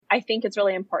I think it's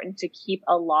really important to keep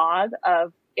a log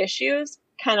of issues.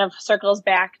 Kind of circles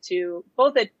back to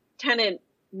both a tenant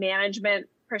management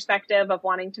perspective of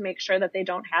wanting to make sure that they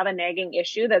don't have a nagging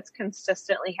issue that's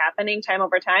consistently happening time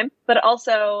over time, but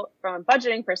also from a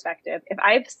budgeting perspective, if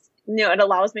it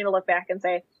allows me to look back and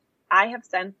say, I have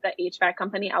sent the HVAC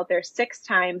company out there 6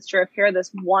 times to repair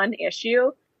this one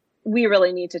issue. We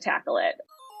really need to tackle it.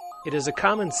 It is a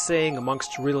common saying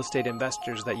amongst real estate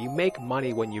investors that you make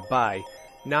money when you buy,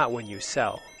 not when you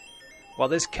sell. While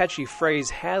this catchy phrase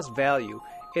has value,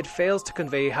 it fails to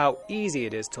convey how easy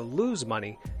it is to lose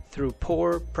money through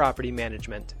poor property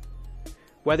management.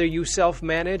 Whether you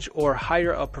self-manage or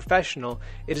hire a professional,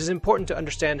 it is important to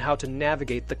understand how to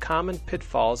navigate the common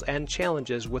pitfalls and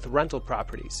challenges with rental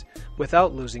properties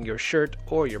without losing your shirt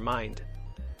or your mind.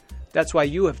 That's why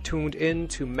you have tuned in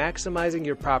to Maximizing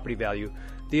Your Property Value,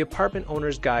 the apartment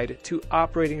owner's guide to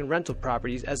operating rental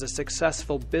properties as a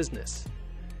successful business.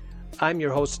 I'm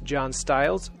your host, John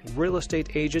Stiles, real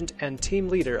estate agent and team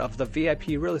leader of the VIP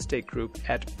Real Estate Group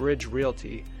at Bridge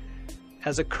Realty.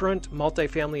 As a current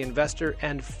multifamily investor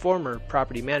and former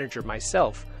property manager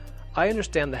myself, I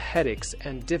understand the headaches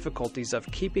and difficulties of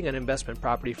keeping an investment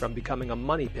property from becoming a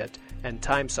money pit and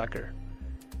time sucker.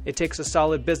 It takes a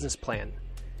solid business plan,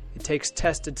 it takes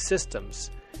tested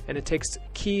systems, and it takes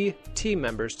key team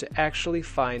members to actually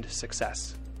find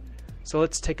success. So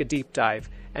let's take a deep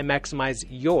dive and maximize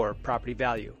your property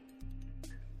value.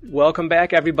 Welcome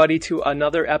back, everybody, to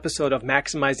another episode of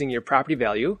Maximizing Your Property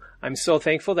Value. I'm so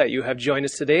thankful that you have joined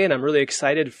us today, and I'm really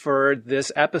excited for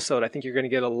this episode. I think you're going to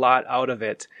get a lot out of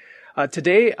it.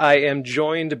 Today, I am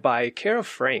joined by Kara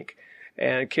Frank.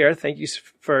 And Kara, thank you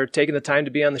for taking the time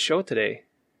to be on the show today.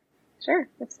 Sure,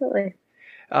 absolutely.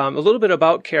 A little bit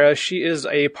about Kara. She is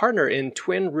a partner in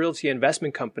Twin Realty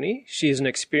Investment Company. She is an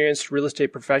experienced real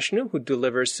estate professional who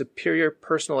delivers superior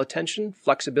personal attention,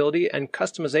 flexibility, and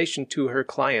customization to her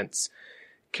clients.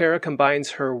 Kara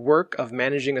combines her work of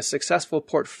managing a successful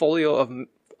portfolio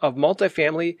of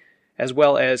multifamily as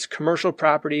well as commercial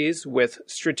properties with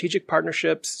strategic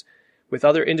partnerships with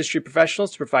other industry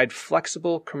professionals to provide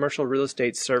flexible commercial real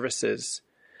estate services.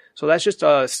 So that's just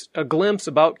a glimpse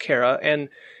about Kara. And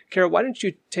Kara, why don't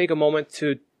you take a moment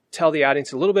to tell the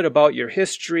audience a little bit about your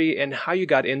history and how you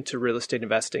got into real estate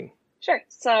investing? Sure.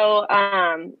 So,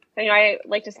 I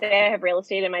like to say I have real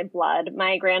estate in my blood.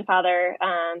 My grandfather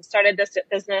started this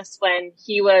business when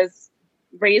he was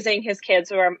raising his kids,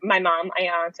 who are my mom, my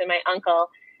aunt, and my uncle.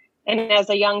 And as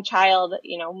a young child,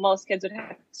 most kids would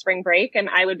have spring break, and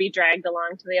I would be dragged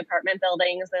along to the apartment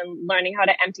buildings and learning how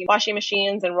to empty washing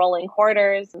machines and rolling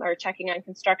quarters or checking on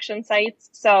construction sites.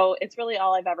 So it's really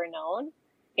all I've ever known.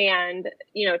 And,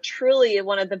 truly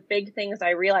one of the big things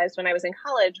I realized when I was in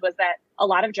college was that a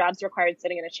lot of jobs required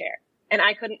sitting in a chair. And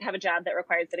I couldn't have a job that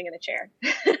required sitting in a chair.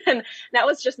 And that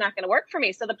was just not going to work for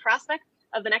me. So the prospect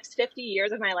of the next 50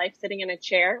 years of my life sitting in a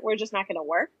chair were just not going to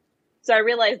work. So I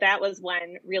realized that was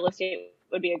when real estate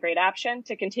would be a great option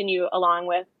to continue along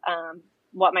with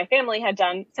what my family had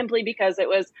done, simply because it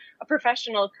was a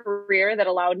professional career that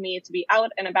allowed me to be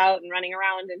out and about and running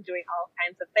around and doing all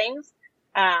kinds of things.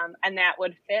 And that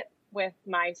would fit with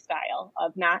my style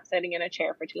of not sitting in a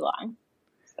chair for too long.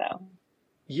 So,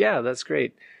 yeah, that's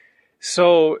great.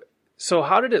 So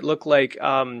how did it look like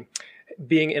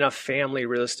being in a family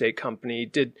real estate company?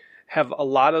 Did have a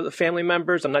lot of the family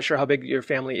members? I'm not sure how big your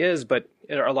family is, but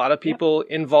are a lot of people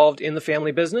involved in the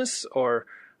family business, or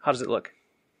how does it look?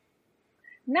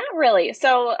 Not really.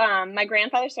 So my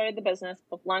grandfather started the business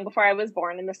long before I was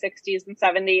born in the 60s and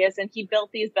 70s, and he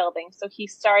built these buildings. So he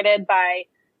started by,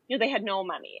 they had no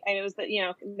money. And it was,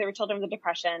 they were children of the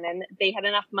Depression, and they had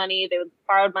enough money. They would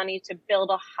borrow money to build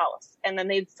a house, and then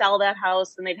they'd sell that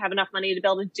house, and they'd have enough money to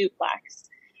build a duplex,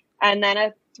 and then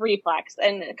a threeplex,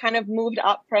 and it kind of moved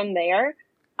up from there.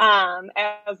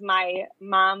 As my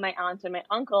mom, my aunt, and my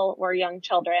uncle were young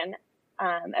children.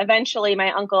 Eventually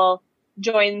my uncle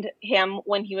joined him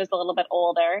when he was a little bit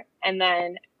older, and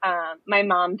then my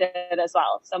mom did as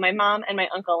well. So my mom and my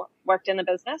uncle worked in the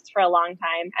business for a long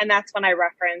time, and that's when I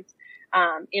referenced,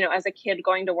 as a kid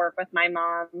going to work with my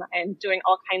mom and doing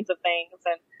all kinds of things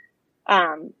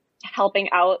and helping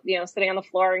out, sitting on the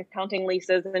floor and counting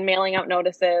leases and mailing out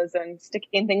notices and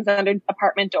sticking things under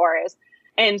apartment doors.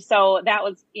 And so that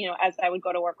was, as I would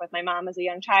go to work with my mom as a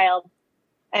young child.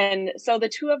 And so the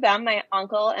two of them, my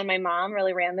uncle and my mom,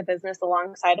 really ran the business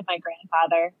alongside of my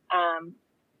grandfather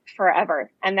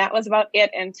forever. And that was about it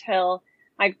until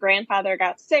my grandfather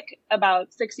got sick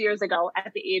about 6 years ago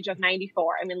at the age of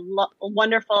 94. I mean, a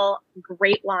wonderful,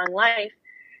 great long life.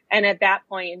 And at that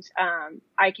point,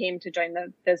 I came to join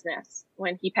the business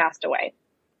when he passed away.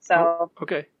 So,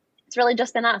 okay. it's really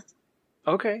just been us.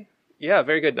 Okay. Yeah,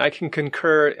 very good. I can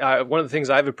concur. One of the things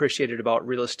I've appreciated about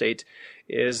real estate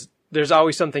is there's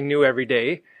always something new every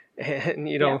day. And,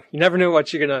 you never know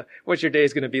what your day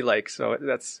is going to be like. So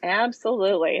that's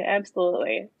absolutely.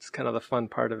 It's kind of the fun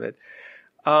part of it.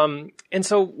 And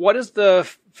so what does the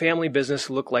family business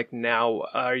look like now?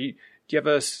 Do you have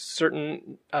a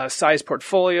certain size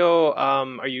portfolio?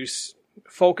 Are you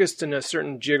focused in a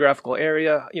certain geographical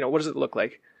area? What does it look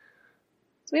like?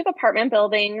 So we have apartment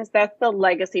buildings. That's the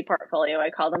legacy portfolio, I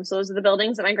call them. So those are the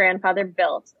buildings that my grandfather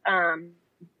built. And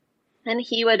in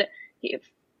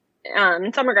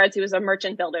some regards, he was a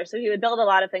merchant builder. So he would build a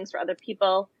lot of things for other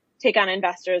people, take on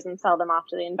investors and sell them off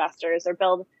to the investors, or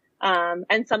build,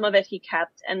 and some of it he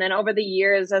kept. And then over the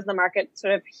years, as the market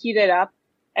sort of heated up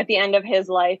at the end of his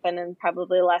life, and in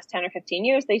probably the last 10 or 15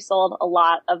 years, they sold a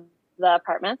lot of the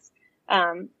apartments.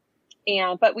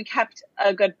 But we kept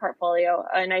a good portfolio,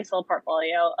 a nice little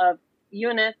portfolio of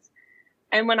units.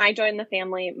 And when I joined the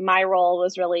family, my role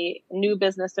was really new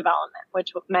business development,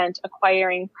 which meant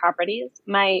acquiring properties.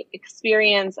 My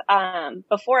experience,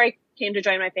 before I came to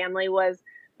join my family, was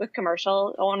with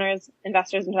commercial owners,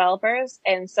 investors, and developers.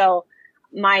 And so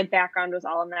my background was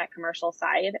all on that commercial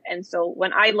side. And so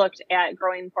when I looked at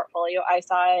growing the portfolio, I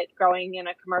saw it growing in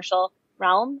a commercial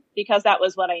realm because that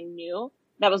was what I knew.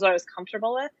 That was what I was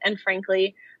comfortable with. And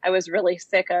frankly, I was really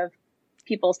sick of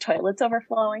people's toilets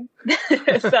overflowing.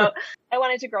 So I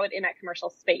wanted to grow it in that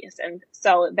commercial space. And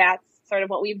so that's sort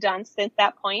of what we've done since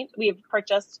that point. We've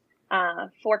purchased 4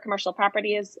 commercial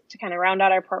properties to kind of round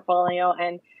out our portfolio.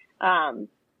 And I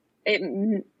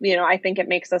think it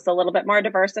makes us a little bit more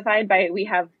diversified we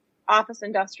have office,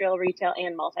 industrial, retail,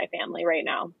 and multifamily right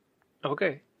now.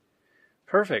 Okay,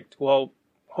 perfect. Well,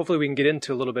 hopefully we can get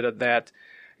into a little bit of that,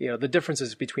 the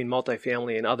differences between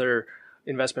multifamily and other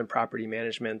investment property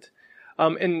management.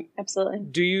 And absolutely.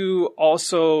 Do you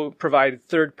also provide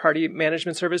third-party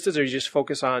management services, or you just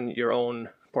focus on your own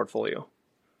portfolio?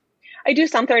 I do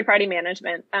some third-party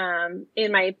management.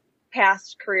 In my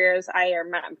past careers,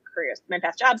 my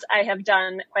past jobs, I have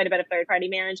done quite a bit of third-party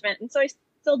management. And so I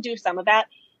still do some of that.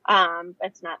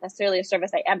 It's not necessarily a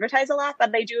service I advertise a lot,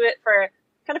 but I do it for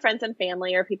kind of friends and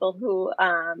family or people who,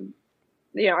 are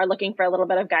looking for a little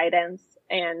bit of guidance.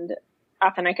 And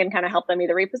often I can kind of help them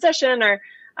either reposition or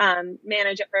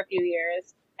manage it for a few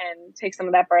years and take some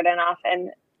of that burden off. And,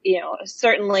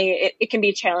 certainly it can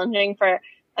be challenging for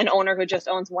an owner who just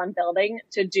owns one building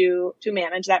to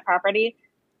manage that property.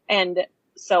 And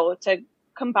so to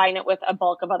combine it with a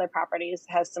bulk of other properties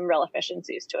has some real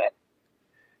efficiencies to it.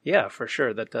 Yeah, for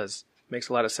sure. That makes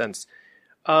a lot of sense.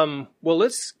 Well,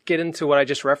 let's get into what I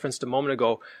just referenced a moment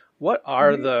ago. What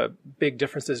are the big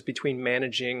differences between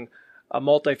managing a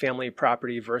multifamily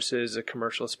property versus a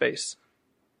commercial space?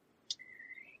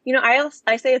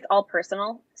 I say it's all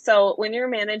personal. So when you're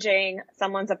managing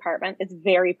someone's apartment, it's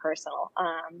very personal.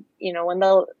 When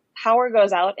the power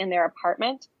goes out in their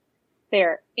apartment,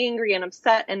 they're angry and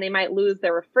upset, and they might lose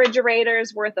their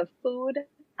refrigerator's worth of food.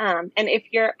 And if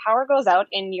your power goes out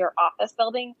in your office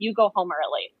building, you go home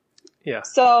early. Yeah.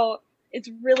 So it's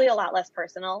really a lot less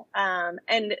personal.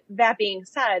 And that being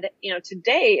said,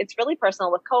 today it's really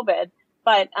personal with COVID,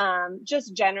 but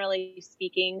just generally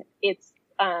speaking, it's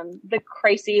the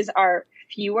crises are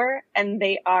fewer and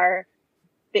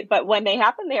but when they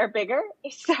happen, they are bigger.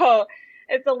 So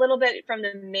it's a little bit from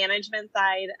the management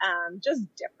side, just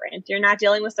different. You're not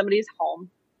dealing with somebody's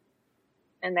home.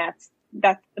 And that's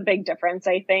the big difference,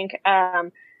 I think.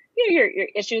 Your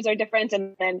issues are different.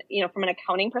 And then, from an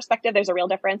accounting perspective, there's a real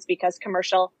difference because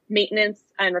commercial maintenance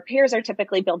and repairs are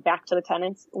typically billed back to the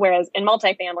tenants, whereas in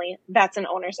multifamily, that's an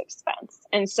owner's expense.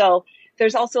 And so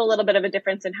there's also a little bit of a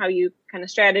difference in how you kind of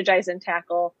strategize and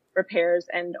tackle repairs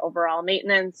and overall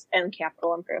maintenance and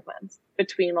capital improvements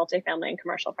between multifamily and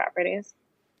commercial properties.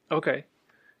 Okay.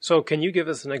 So can you give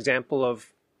us an example of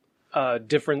a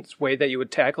different way that you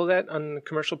would tackle that on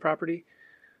commercial property?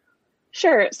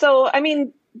 Sure. So,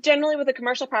 generally with a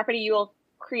commercial property, you will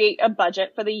create a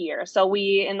budget for the year. So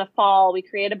in the fall, we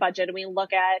create a budget and we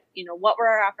look at, what were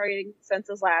our operating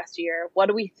expenses last year? What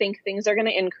do we think things are going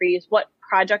to increase? What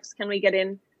projects can we get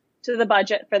in to the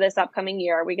budget for this upcoming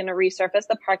year? Are we going to resurface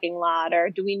the parking lot, or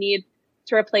do we need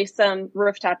to replace some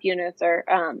rooftop units, or,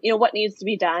 what needs to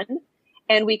be done?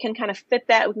 And we can kind of fit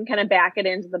that. We can kind of back it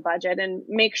into the budget and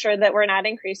make sure that we're not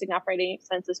increasing operating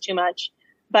expenses too much,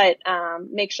 but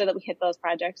make sure that we hit those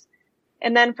projects.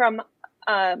 And then from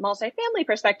a multifamily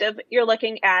perspective, you're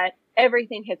looking at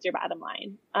everything hits your bottom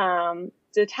line.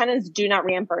 The tenants do not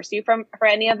reimburse you for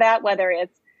any of that, whether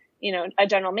it's, a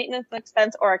general maintenance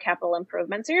expense or a capital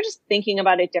improvement. So you're just thinking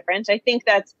about it different. I think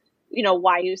that's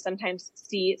why you sometimes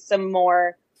see some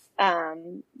more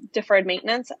deferred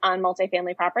maintenance on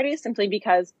multifamily properties, simply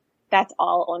because that's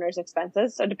all owners'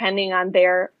 expenses. So depending on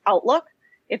their outlook,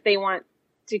 if they want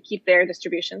to keep their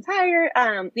distributions higher,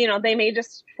 they may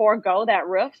just forego that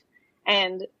roof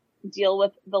and deal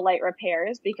with the light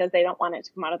repairs because they don't want it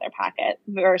to come out of their pocket,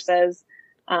 versus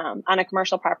on a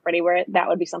commercial property where that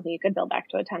would be something you could bill back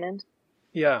to a tenant.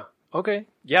 Yeah. Okay.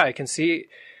 Yeah, I can see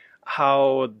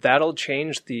how that'll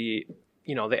change the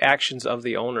actions of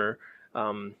the owner,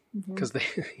 because they,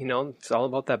 it's all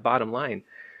about that bottom line.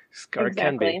 Or it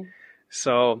can be.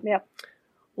 So, yep.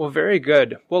 Well, very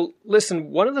good. Well,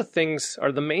 listen, one of the things,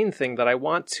 or the main thing that I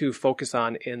want to focus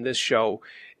on in this show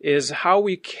is how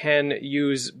we can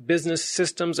use business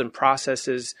systems and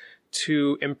processes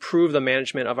to improve the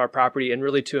management of our property and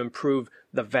really to improve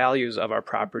the values of our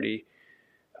property.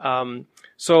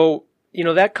 So,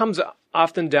 that comes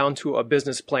often down to a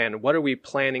business plan. What are we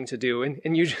planning to do? And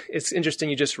it's interesting,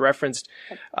 you just referenced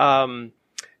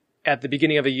at the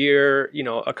beginning of a year,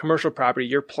 a commercial property,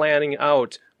 you're planning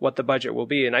out what the budget will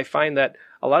be. And I find that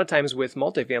a lot of times with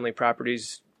multifamily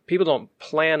properties, people don't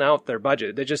plan out their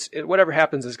budget. They just, whatever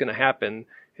happens is going to happen,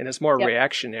 and it's more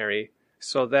reactionary.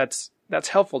 So that's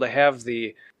helpful to have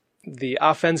the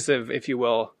offensive, if you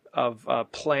will, of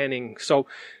planning. So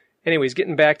anyways,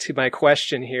 getting back to my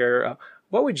question here,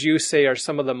 what would you say are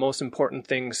some of the most important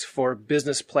things for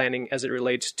business planning as it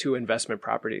relates to investment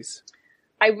properties?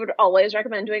 I would always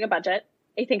recommend doing a budget.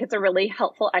 I think it's a really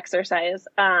helpful exercise.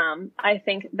 I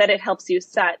think that it helps you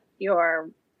set your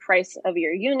price of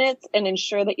your units and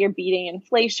ensure that you're beating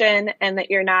inflation and that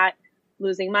you're not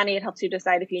losing money. It helps you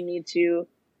decide if you need to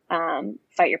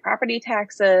fight your property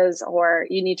taxes or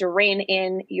you need to rein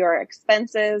in your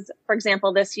expenses. For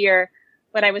example, this year,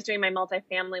 when I was doing my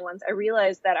multifamily ones, I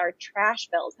realized that our trash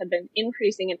bills had been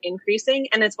increasing.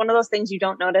 And it's one of those things you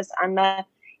don't notice on the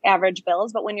average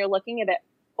bills, but when you're looking at it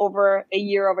over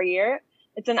year,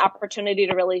 it's an opportunity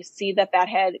to really see that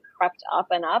had crept up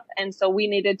and up. And so we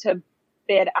needed to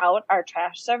bid out our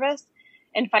trash service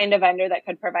and find a vendor that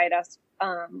could provide us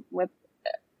with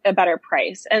a better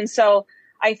price. And so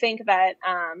I think that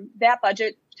that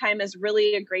budget time is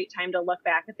really a great time to look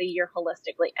back at the year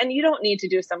holistically. And you don't need to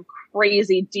do some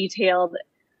crazy detailed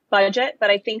budget,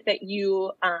 but I think that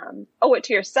you owe it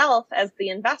to yourself as the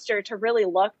investor to really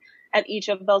look at each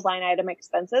of those line item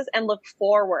expenses and look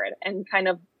forward and kind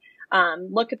of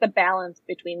look at the balance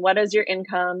between what is your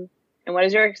income and what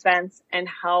is your expense and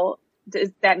how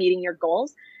is that meeting your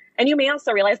goals. And you may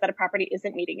also realize that a property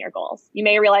isn't meeting your goals. You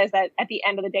may realize that at the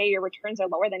end of the day, your returns are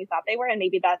lower than you thought they were. And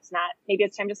maybe maybe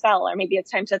it's time to sell, or maybe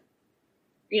it's time to,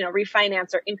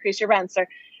 refinance or increase your rents or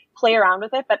play around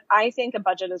with it. But I think a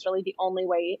budget is really the only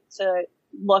way to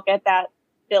look at that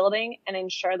building and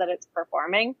ensure that it's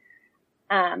performing.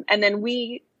 And then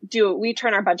we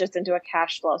turn our budgets into a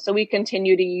cash flow. So we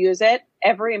continue to use it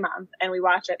every month and we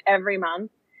watch it every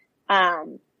month.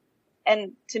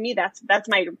 And to me, that's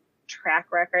my track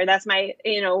record. That's my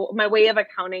way of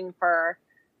accounting for,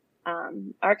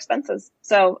 our expenses.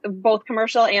 So both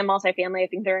commercial and multifamily, I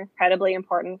think they're incredibly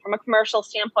important. From a commercial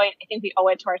standpoint, I think we owe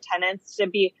it to our tenants to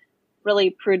be really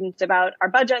prudent about our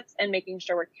budgets and making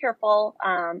sure we're careful.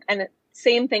 And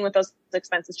same thing with those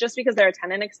expenses. Just because they're a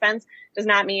tenant expense does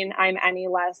not mean I'm any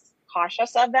less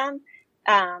cautious of them.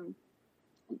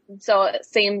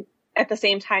 At the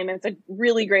same time, it's a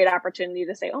really great opportunity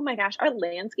to say, oh my gosh, our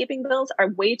landscaping bills are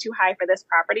way too high for this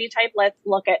property type. Let's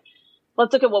look at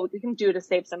what we can do to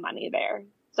save some money there.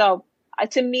 So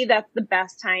to me, that's the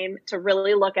best time to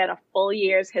really look at a full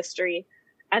year's history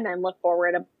and then look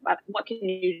forward about what can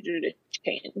you do to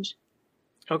change.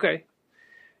 Okay.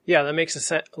 Yeah, that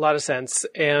makes a lot of sense.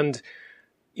 And,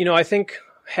 I think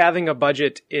having a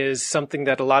budget is something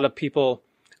that a lot of people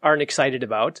aren't excited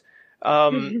about.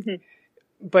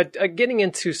 But getting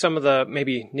into some of the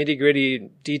maybe nitty-gritty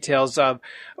details of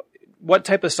what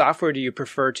type of software do you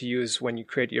prefer to use when you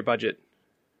create your budget?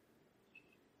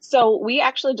 So we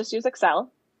actually just use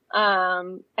Excel.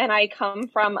 And I come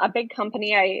from a big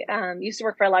company. I used to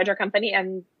work for a larger company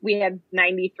and we had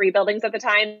 93 buildings at the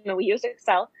time and we used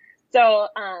Excel. So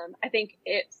I think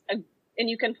and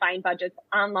you can find budgets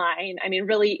online. I mean,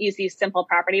 really easy, simple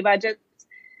property budgets.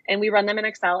 And we run them in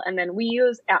Excel. And then we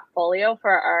use AppFolio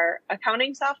for our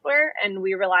accounting software, and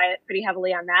we rely pretty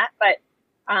heavily on that. But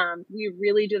we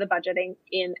really do the budgeting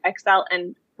in Excel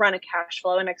and run a cash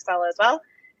flow in Excel as well.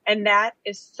 And that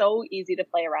is so easy to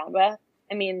play around with.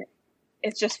 I mean,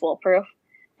 it's just foolproof.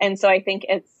 And so I think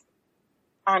it's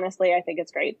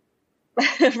great.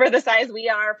 For the size we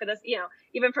are, for this,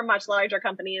 even for much larger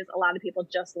companies, a lot of people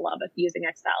just love using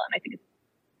Excel. And I think it's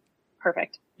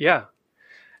perfect. Yeah.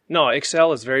 No,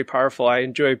 Excel is very powerful. I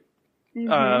enjoy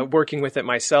working with it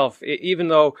myself, even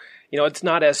though, it's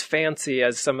not as fancy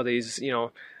as some of these,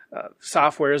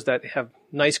 softwares that have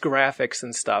nice graphics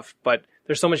and stuff, but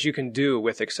there's so much you can do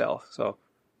with Excel. So.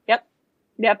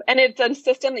 Yep. And it's a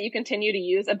system that you continue to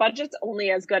use. A budget's only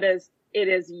as good as it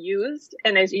is used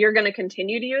and as you're going to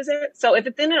continue to use it. So if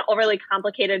it's in an overly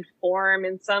complicated form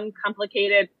in some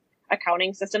complicated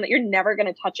accounting system that you're never going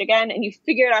to touch again, and you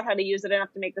figured out how to use it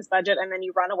enough to make this budget and then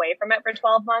you run away from it for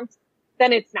 12 months,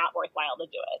 then it's not worthwhile to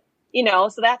do it.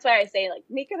 So that's why I say, like,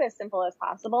 make it as simple as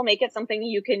possible. Make it something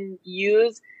you can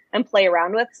use and play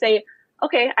around with. Say,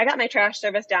 okay, I got my trash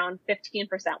service down 15%.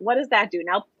 What does that do?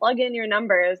 Now plug in your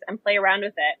numbers and play around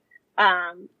with it.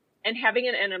 And having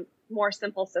it in a more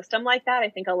simple system like that, I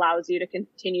think allows you to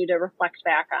continue to reflect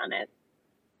back on it.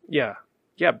 Yeah.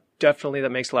 Yeah, definitely. That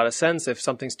makes a lot of sense. If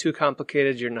something's too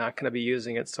complicated, you're not going to be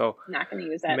using it. So not going to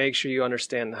use it. Make sure you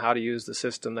understand how to use the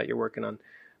system that you're working on.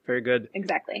 Very good.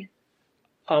 Exactly.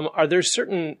 Are there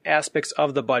certain aspects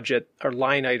of the budget or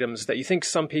line items that you think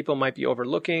some people might be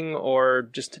overlooking or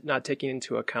just not taking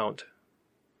into account?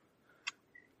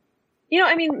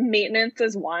 Maintenance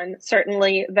is one,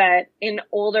 certainly, that in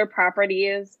older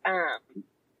properties,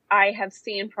 I have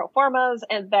seen pro formas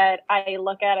and that I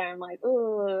look at it and I'm like,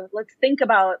 ooh, let's think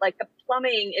about, like, the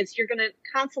plumbing is, you're going to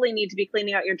constantly need to be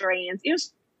cleaning out your drains.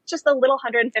 Just the little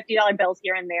 $150 bills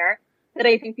here and there that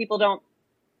I think people don't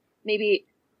maybe,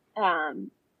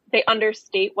 they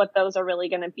understate what those are really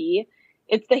going to be.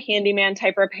 It's the handyman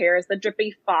type repairs, the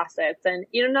drippy faucets, and,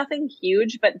 nothing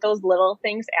huge, but those little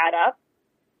things add up.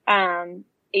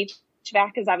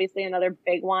 HVAC is obviously another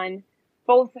big one,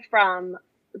 both from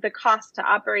the cost to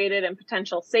operate it and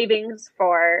potential savings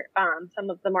for, some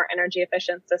of the more energy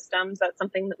efficient systems. That's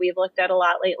something that we've looked at a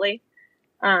lot lately.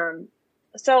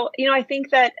 I think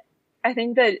that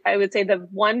I would say the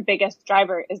one biggest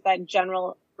driver is that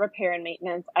general repair and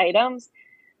maintenance items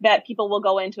that people will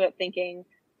go into it thinking,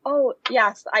 oh,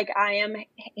 yes, I am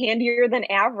handier than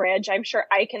average. I'm sure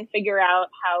I can figure out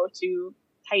how to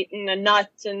tighten a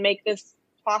nut and make this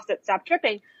faucet stop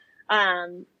dripping.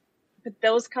 But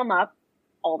those come up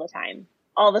all the time.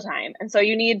 And so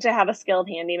you need to have a skilled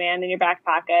handyman in your back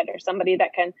pocket or somebody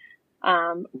that can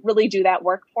really do that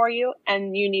work for you.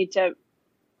 And you need to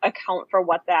account for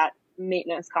what that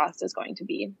maintenance cost is going to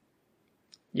be.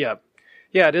 Yeah.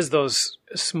 Yeah, it is those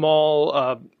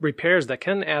small repairs that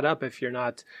can add up if you're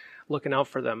not looking out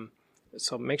for them.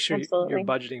 So make sure you're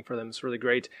budgeting for them. It's really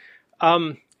great.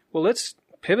 Well, let's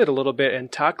pivot a little bit and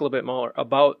talk a little bit more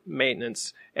about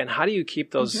maintenance and how do you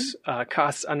keep those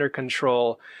costs under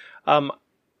control.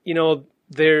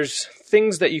 There's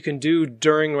things that you can do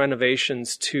during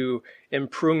renovations to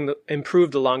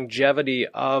improve the longevity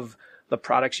of the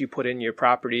products you put in your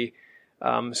property,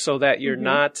 so that you're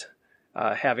not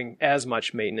having as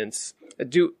much maintenance.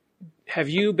 Have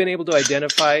you been able to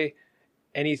identify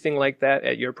anything like that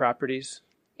at your properties?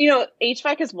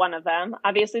 HVAC is one of them.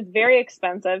 Obviously, it's very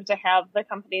expensive to have the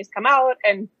companies come out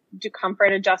and do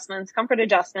comfort adjustments. Comfort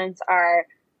adjustments are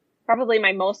probably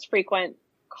my most frequent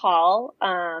call.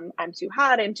 I'm too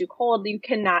hot. I'm too cold. You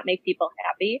cannot make people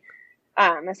happy,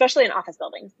 especially in office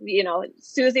buildings.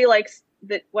 Susie likes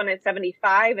that when it's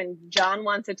 75 and John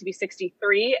wants it to be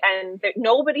 63 and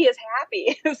nobody is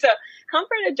happy. So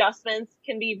comfort adjustments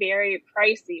can be very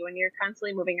pricey when you're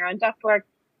constantly moving around ductwork.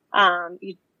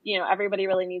 Everybody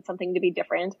really needs something to be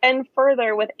different. And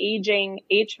further, with aging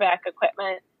HVAC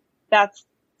equipment, that's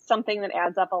something that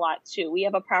adds up a lot too. We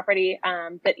have a property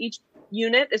that each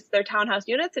unit is their townhouse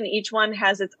units, and each one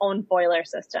has its own boiler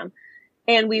system.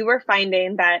 And we were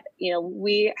finding that,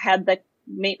 we had the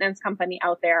maintenance company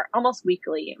out there almost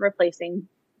weekly replacing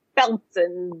belts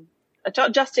and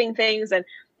adjusting things. And,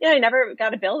 I never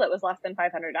got a bill that was less than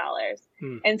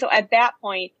 $500. And so at that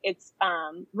point, it's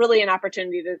really an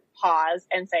opportunity to pause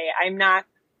and say, I'm not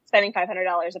spending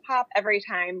 $500 a pop every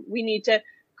time. We need to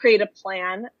create a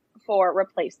plan for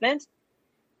replacement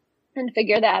and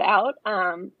figure that out.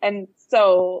 And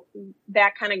so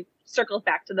that kind of circles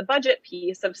back to the budget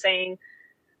piece of saying,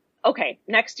 okay,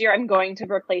 next year I'm going to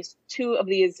replace 2 of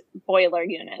these boiler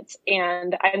units,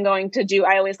 and I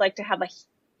always like to have a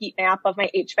heat map of my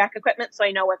HVAC equipment so I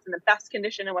know what's in the best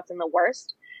condition and what's in the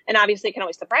worst. And obviously it can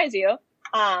always surprise you.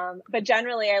 But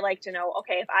generally I like to know,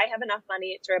 okay, if I have enough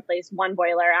money to replace one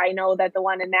boiler, I know that the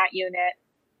one in that unit,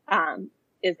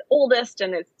 is oldest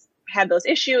and it's had those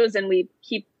issues, and we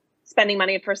keep spending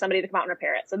money for somebody to come out and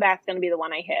repair it. So that's going to be the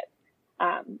one I hit,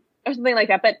 or something like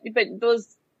that. But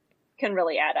those can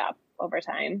really add up over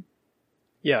time.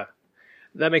 Yeah,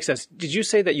 that makes sense. Did you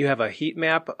say that you have a heat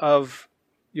map of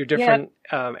your different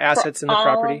assets in the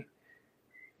property?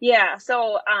 Yeah.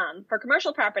 So for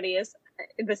commercial properties,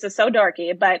 this is so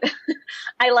dorky, but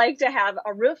I like to have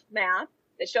a roof map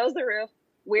that shows the roof,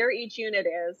 where each unit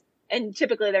is, and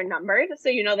typically they're numbered, so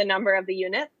you know the number of the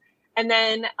unit. And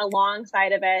then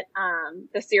alongside of it,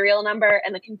 the serial number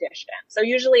and the condition. So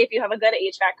usually if you have a good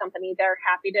HVAC company, they're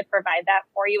happy to provide that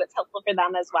for you. It's helpful for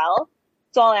them as well.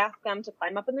 So I'll ask them to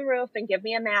climb up in the roof and give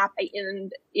me a map.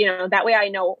 And, that way I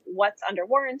know what's under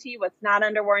warranty, what's not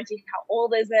under warranty, how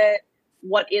old is it?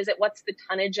 What is it? What's the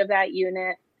tonnage of that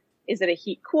unit? Is it a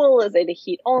heat cool? Is it a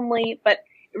heat only? But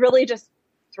really just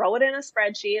throw it in a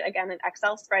spreadsheet, again, an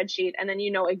Excel spreadsheet, and then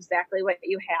you know exactly what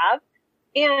you have.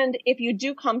 And if you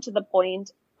do come to the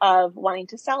point of wanting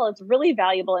to sell, it's really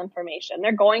valuable information.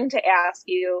 They're going to ask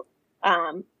you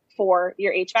for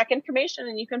your HVAC information,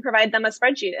 and you can provide them a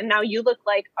spreadsheet. And now you look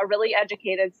like a really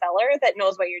educated seller that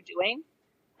knows what you're doing,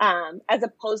 as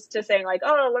opposed to saying like,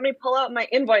 oh, let me pull out my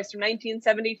invoice from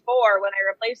 1974 when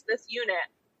I replaced this unit.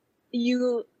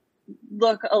 You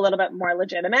look a little bit more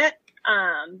legitimate,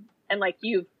 and like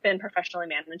you've been professionally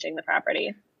managing the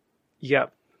property.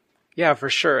 Yep. Yeah, for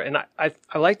sure. And I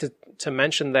like to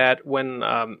mention that when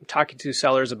talking to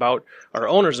sellers about, or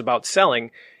owners about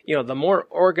selling, the more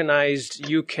organized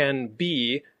you can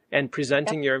be and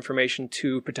presenting your information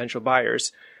to potential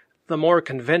buyers, the more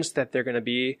convinced that they're going to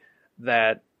be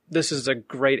that this is a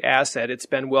great asset. It's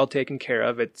been well taken care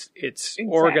of. It's exactly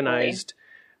organized,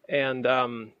 and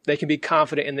they can be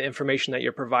confident in the information that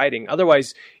you're providing.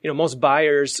 Otherwise, most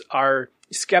buyers are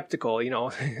skeptical,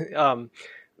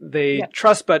 they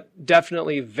trust, but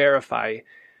definitely verify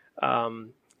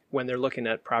when they're looking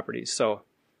at properties. So,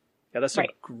 yeah, that's a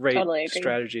great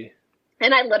strategy.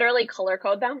 And I literally color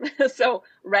code them. So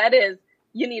red is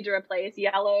you need to replace,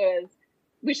 yellow is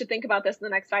we should think about this in the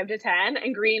next 5 to 10,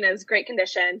 and green is great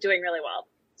condition, doing really well.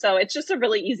 So it's just a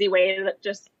really easy way to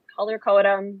just color code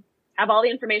them, have all the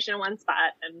information in one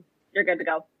spot, and you're good to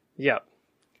go. Yeah.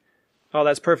 Oh,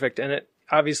 that's perfect. And it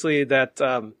obviously that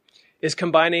is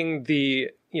combining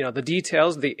the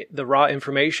details, the raw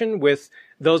information with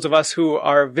those of us who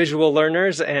are visual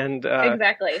learners and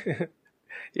exactly.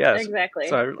 Yes. Exactly.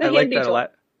 So I like that a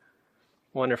lot.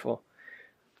 Wonderful.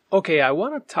 Okay, I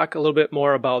want to talk a little bit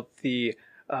more about the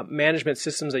management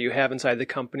systems that you have inside the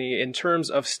company in terms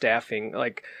of staffing.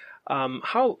 Like,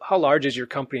 how large is your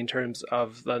company in terms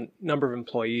of the number of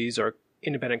employees or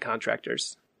independent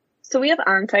contractors? So we have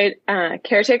on-site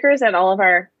caretakers at all of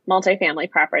our multifamily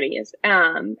properties.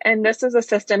 And this is a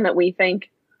system that we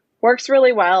think works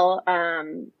really well,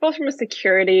 both from a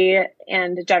security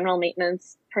and general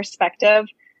maintenance perspective.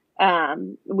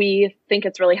 We think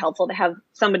it's really helpful to have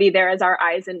somebody there as our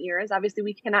eyes and ears. Obviously,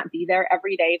 we cannot be there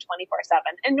every day, 24/7,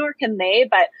 and nor can they,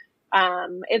 but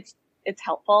it's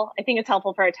helpful. I think it's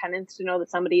helpful for our tenants to know that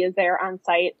somebody is there on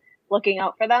site looking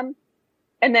out for them.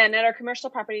 And then at our commercial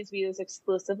properties, we use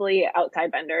exclusively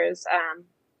outside vendors.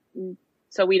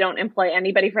 So we don't employ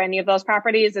anybody for any of those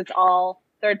properties. It's all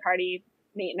third-party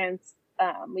maintenance.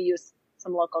 We use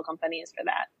some local companies for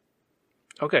that.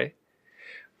 Okay.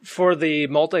 For the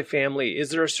multifamily,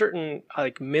 is there a certain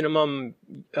minimum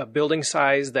building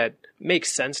size that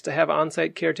makes sense to have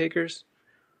on-site caretakers?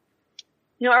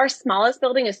 Our smallest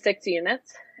building is 6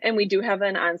 units, and we do have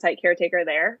an on-site caretaker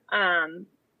there.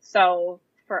 So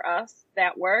for us,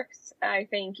 that works. I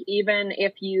think even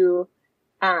if you,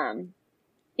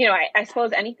 I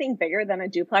suppose anything bigger than a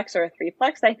duplex or a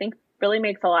threeplex, I think really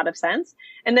makes a lot of sense.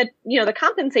 And that, the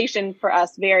compensation for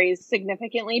us varies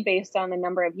significantly based on the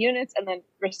number of units and the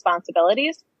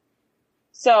responsibilities.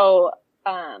 So,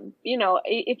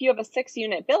 if you have a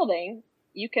 6-unit building,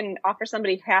 you can offer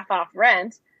somebody half off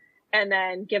rent and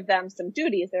then give them some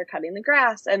duties. They're cutting the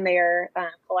grass and they're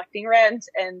collecting rent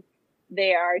and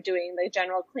they are doing the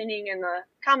general cleaning in the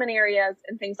common areas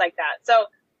and things like that. So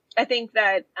I think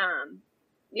that,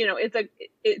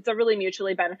 it's a really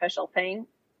mutually beneficial thing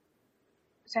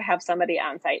to have somebody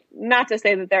on site. Not to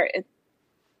say that there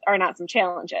are not some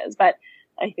challenges, but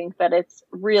I think that it's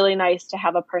really nice to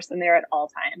have a person there at all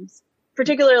times,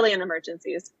 particularly in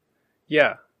emergencies.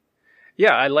 Yeah.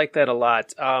 Yeah, I like that a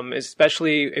lot.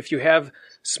 Especially if you have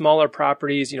smaller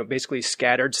properties, basically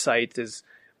scattered site is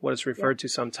what it's referred to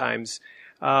sometimes.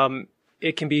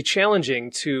 It can be challenging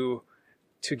to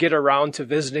get around to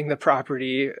visiting the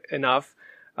property enough,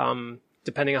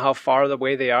 depending on how far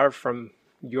away they are from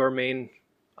your main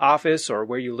office or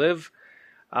where you live.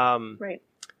 Right.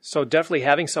 So definitely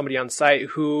having somebody on site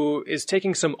who is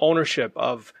taking some ownership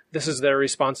of this is their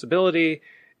responsibility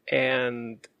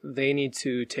and they need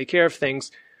to take care of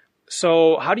things.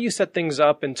 So how do you set things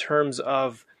up in terms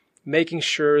of making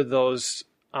sure those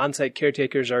on-site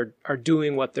caretakers are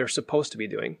doing what they're supposed to be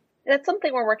doing? That's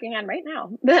something we're working on right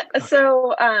now.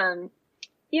 So,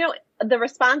 the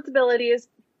responsibilities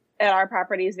at our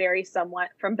properties vary somewhat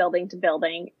from building to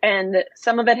building. And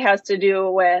some of it has to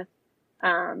do with,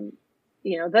 the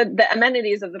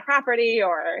amenities of the property,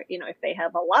 or, if they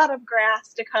have a lot of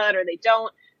grass to cut or they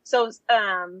don't. So,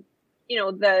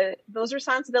 those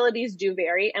responsibilities do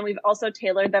vary. And we've also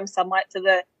tailored them somewhat to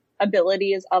the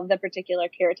abilities of the particular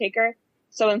caretaker.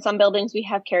 So in some buildings, we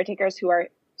have caretakers who are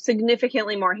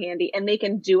significantly more handy and they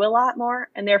can do a lot more,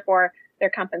 and therefore their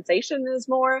compensation is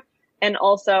more. And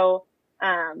also,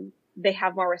 they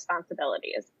have more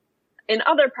responsibilities. In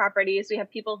other properties, we have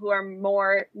people who are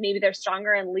more, maybe they're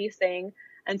stronger in leasing.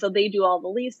 And so they do all the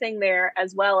leasing there,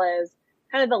 as well as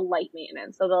kind of the light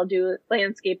maintenance. So they'll do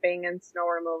landscaping and snow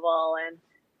removal and,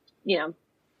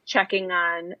 checking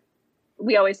on,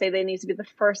 we always say they need to be the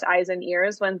first eyes and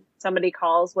ears when somebody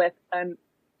calls with a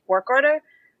work order.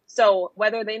 So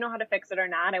whether they know how to fix it or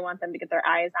not, I want them to get their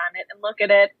eyes on it and look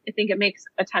at it. I think it makes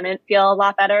a tenant feel a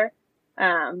lot better.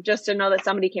 Just to know that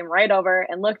somebody came right over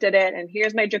and looked at it, and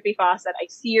here's my drippy faucet. I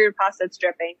see your faucet's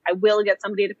dripping. I will get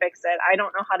somebody to fix it. I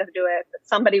don't know how to do it, but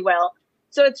somebody will.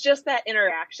 So it's just that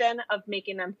interaction of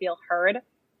making them feel heard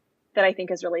that I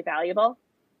think is really valuable.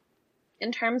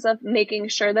 In terms of making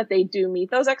sure that they do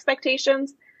meet those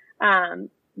expectations,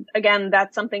 again,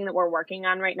 that's something that we're working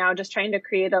on right now, just trying to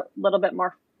create a little bit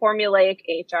more formulaic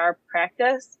HR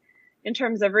practice in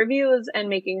terms of reviews and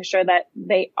making sure that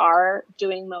they are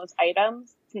doing those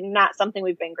items. It's not something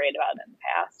we've been great about in the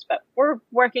past, but we're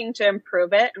working to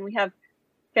improve it. And we have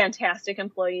fantastic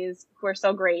employees who are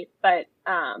so great, but,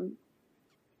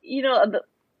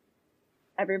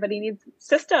 everybody needs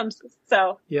systems.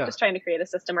 So just trying to create a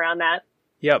system around that.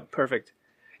 Yep. Perfect.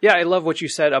 Yeah. I love what you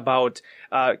said about,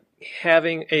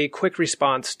 having a quick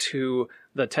response to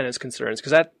the tenant's concerns,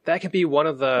 because that can be one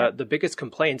of the biggest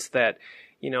complaints that,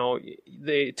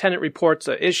 the tenant reports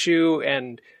an issue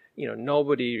and,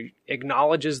 nobody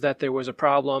acknowledges that there was a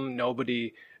problem.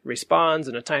 Nobody responds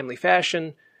in a timely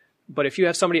fashion. But if you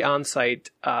have somebody on site,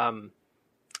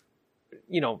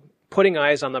 putting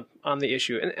eyes on the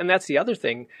issue, and that's the other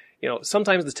thing,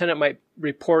 sometimes the tenant might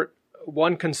report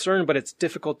one concern, but it's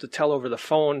difficult to tell over the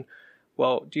phone.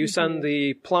 Well, do you send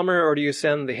the plumber or do you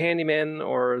send the handyman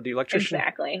or the electrician?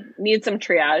 Exactly. Need some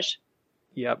triage.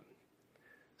 Yep.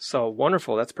 So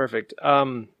wonderful. That's perfect.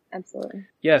 Absolutely.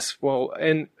 Yes. Well,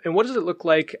 and what does it look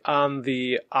like on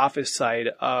the office side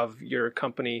of your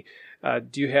company?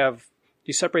 Do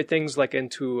you separate things like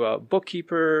into a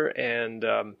bookkeeper and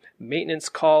maintenance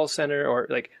call center, or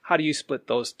like how do you split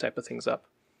those type of things up?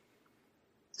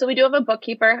 So we do have a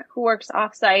bookkeeper who works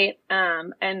offsite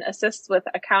and assists with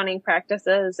accounting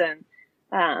practices and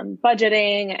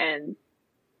budgeting and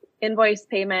invoice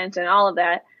payment and all of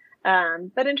that.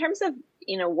 But in terms of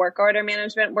work order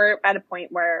management, we're at a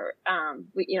point where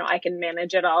I can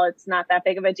manage it all. It's not that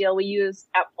big of a deal. We use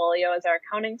AppFolio as our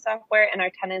accounting software, and our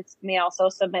tenants may also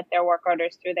submit their work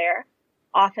orders through there.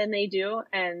 Often they do,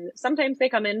 and sometimes they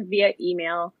come in via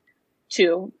email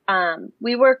too.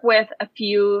 We work with a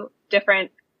few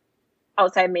different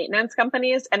outside maintenance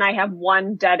companies, and I have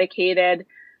one dedicated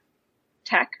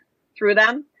tech through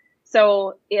them.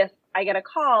 So if I get a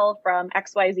call from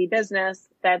XYZ business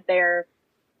that their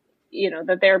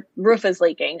roof is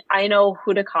leaking, I know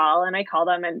who to call, and I call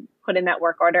them and put in that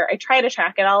work order. I try to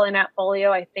track it all in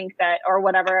AppFolio. I think that, or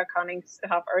whatever accounting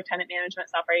software or tenant management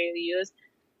software you use.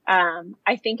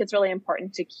 I think it's really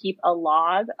important to keep a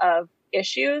log of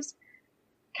issues.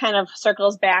 Kind of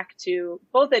circles back to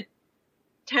both a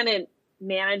tenant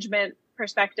management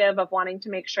perspective of wanting to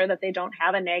make sure that they don't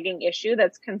have a nagging issue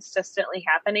that's consistently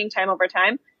happening time over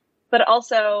time, but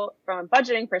also from a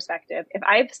budgeting perspective, if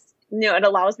it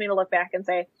allows me to look back and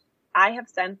say, I have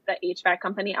sent the HVAC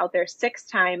company out there 6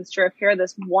 times to repair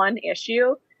this one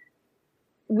issue.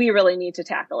 We really need to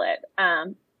tackle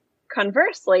it.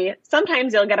 Conversely,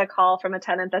 sometimes you'll get a call from a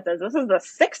tenant that says, this is the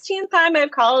 16th time I've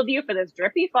called you for this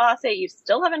drippy faucet. You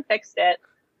still haven't fixed it.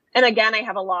 And again, I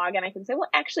have a log and I can say, well,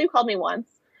 actually you called me once.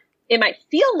 It might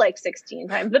feel like 16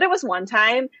 times, but it was one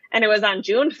time and it was on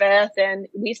June 5th and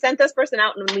we sent this person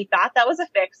out and we thought that was a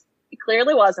fix. It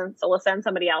clearly wasn't. So we'll send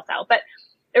somebody else out, but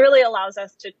it really allows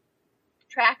us to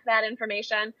track that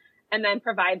information and then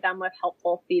provide them with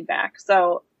helpful feedback.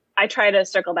 So I try to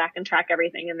circle back and track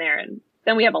everything in there, and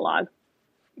then we have a log.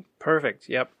 Perfect.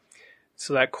 Yep.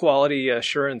 So that quality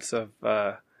assurance of,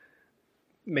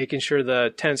 making sure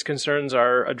the tenant's concerns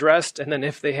are addressed. And then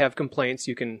if they have complaints,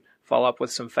 you can follow up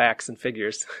with some facts and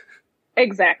figures.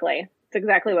 Exactly. It's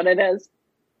exactly what it is.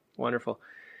 Wonderful.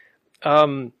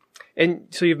 And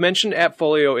so you've mentioned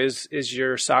AppFolio is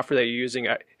your software that you're using.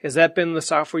 Has that been the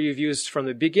software you've used from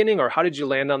the beginning, or how did you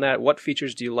land on that? What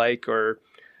features do you like or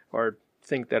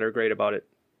think that are great about it?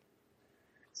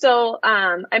 So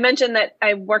I mentioned that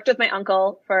I worked with my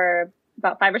uncle for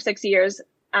about 5 or 6 years,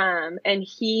 and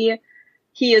he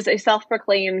is a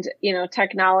self-proclaimed,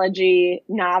 technology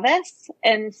novice,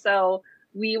 and so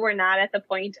we were not at the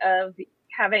point of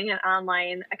having an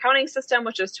online accounting system,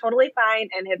 which was totally fine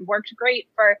and had worked great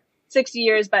for 6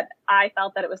 years. But I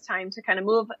felt that it was time to kind of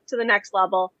move to the next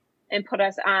level and put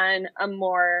us on a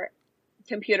more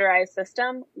computerized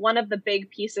system. One of the big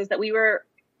pieces that we were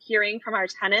hearing from our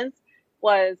tenants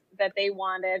was that they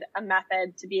wanted a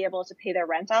method to be able to pay their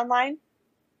rent online.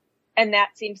 And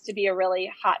that seems to be a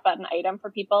really hot button item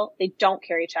for people. They don't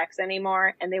carry checks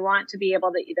anymore, and they want to be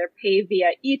able to either pay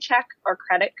via e-check or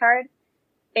credit card.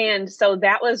 And so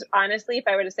that was honestly, if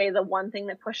I were to say the one thing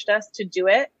that pushed us to do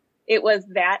it, it was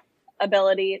that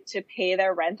ability to pay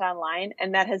their rent online.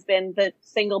 And that has been the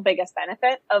single biggest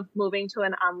benefit of moving to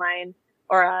an online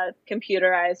or a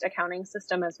computerized accounting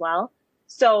system as well.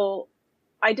 So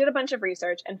I did a bunch of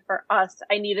research, and for us,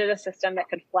 I needed a system that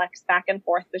could flex back and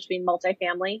forth between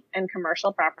multifamily and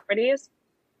commercial properties.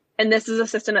 And this is a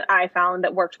system that I found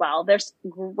that worked well. There's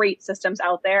great systems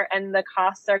out there, and the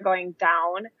costs are going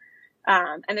down.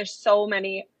 And there's so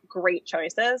many great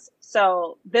choices.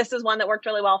 So this is one that worked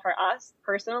really well for us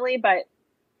personally, but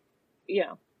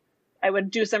I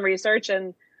would do some research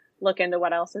and look into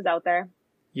what else is out there.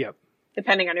 Yep.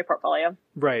 Depending on your portfolio.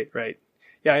 Right.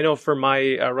 Yeah, I know for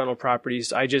my rental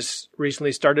properties, I just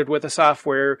recently started with a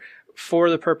software for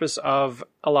the purpose of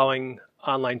allowing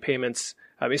online payments,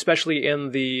 especially in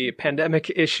the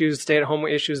pandemic issues, stay-at-home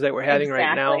issues that we're having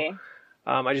right now.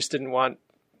 I just didn't want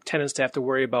tenants to have to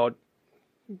worry about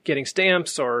getting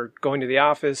stamps or going to the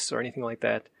office or anything like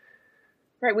that.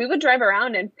 Right. We would drive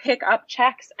around and pick up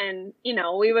checks, and,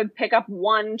 we would pick up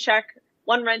one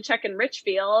rent check in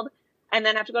Richfield, and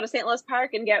then have to go to St. Louis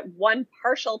Park and get one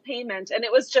partial payment. And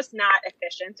it was just not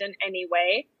efficient in any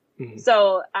way. Mm-hmm.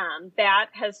 So that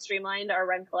has streamlined our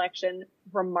rent collection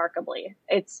remarkably.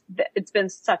 It's been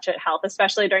such a help,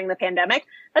 especially during the pandemic.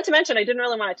 Not to mention, I didn't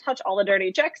really want to touch all the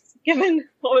dirty checks given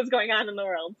what was going on in the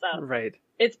world. So right.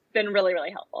 It's been really,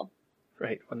 really helpful.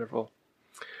 Right. Wonderful.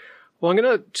 Well, I'm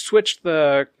going to shift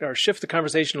the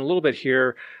conversation a little bit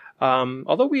here.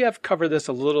 Although we have covered this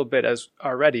a little bit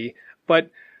already, but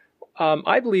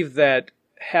I believe that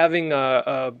having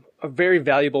a very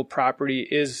valuable property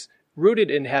is rooted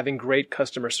in having great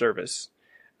customer service.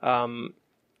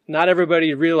 Not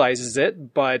everybody realizes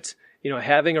it, but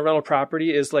having a rental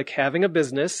property is like having a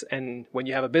business, and when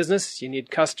you have a business, you need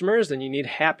customers and you need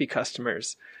happy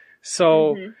customers.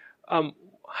 So,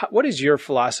 what is your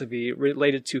philosophy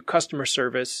related to customer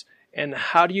service, and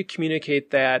how do you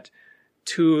communicate that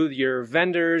to your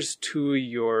vendors, to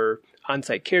your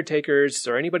on-site caretakers,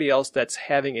 or anybody else that's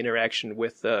having interaction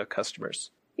with the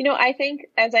customers? I think,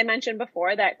 as I mentioned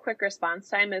before, that quick response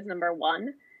time is number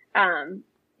one.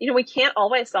 We can't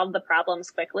always solve the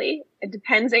problems quickly. It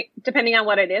depends, depending on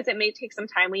what it is. It may take some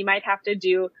time. We might have to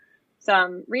do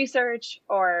some research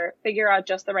or figure out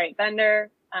just the right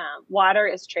vendor. Water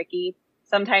is tricky.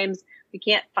 Sometimes we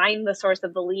can't find the source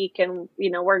of the leak, and,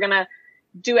 we're going to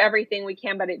do everything we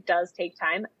can, but it does take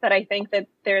time. But I think that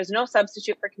there is no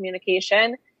substitute for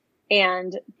communication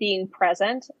and being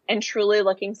present and truly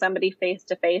looking somebody face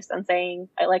to face and saying,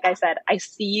 like I said, I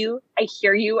see you, I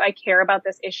hear you, I care about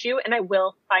this issue, and I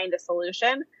will find a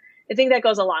solution. I think that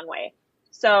goes a long way.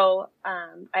 So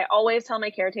I always tell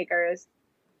my caretakers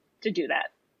to do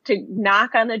that, to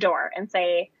knock on the door and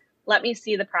say, let me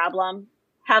see the problem,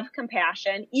 have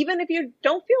compassion. Even if you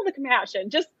don't feel the compassion,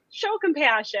 just show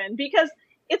compassion, because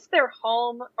it's their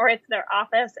home or it's their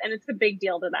office, and it's a big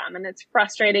deal to them, and it's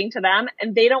frustrating to them,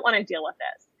 and they don't want to deal with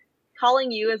this.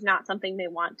 Calling you is not something they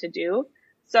want to do.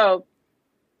 So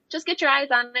just get your eyes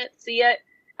on it, see it,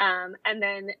 and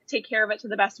then take care of it to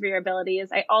the best of your abilities.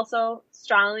 I also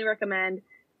strongly recommend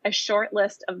a short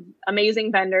list of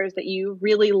amazing vendors that you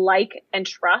really like and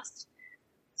trust.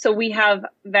 So we have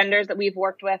vendors that we've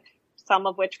worked with, some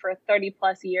of which for 30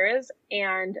 plus years,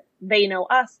 and they know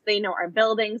us, they know our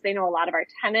buildings, they know a lot of our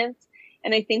tenants.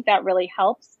 And I think that really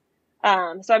helps.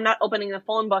 So I'm not opening the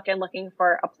phone book and looking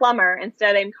for a plumber.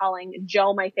 Instead, I'm calling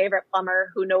Joe, my favorite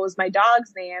plumber, who knows my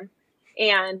dog's name,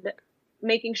 and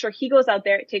making sure he goes out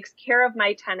there, takes care of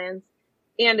my tenants,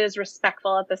 and is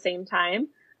respectful at the same time.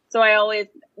 So I always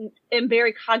am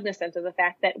very cognizant of the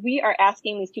fact that we are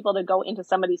asking these people to go into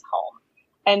somebody's home,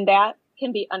 and that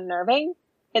can be unnerving.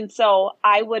 And so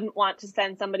I wouldn't want to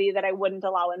send somebody that I wouldn't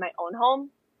allow in my own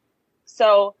home.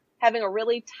 So having a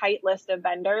really tight list of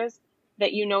vendors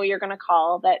that you know you're going to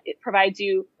call, that it provides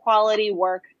you quality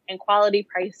work and quality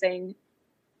pricing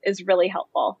is really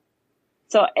helpful.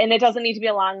 So, and it doesn't need to be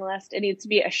a long list. It needs to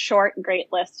be a short,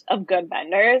 great list of good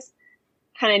vendors,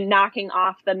 kind of knocking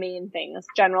off the main things,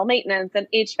 general maintenance and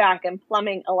HVAC and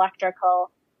plumbing,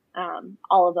 electrical,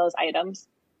 all of those items.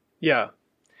 Yeah.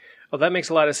 Well, that makes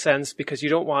a lot of sense because you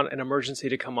don't want an emergency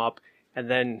to come up and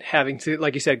then having to,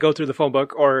 like you said, go through the phone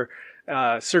book or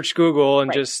search Google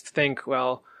and just think,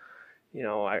 well,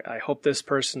 I hope this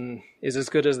person is as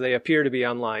good as they appear to be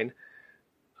online.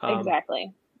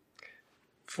 Exactly.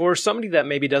 For somebody that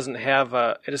maybe doesn't have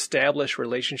an established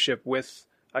relationship with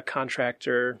a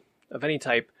contractor of any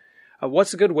type,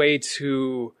 what's a good way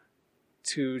to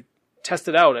test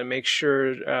it out and make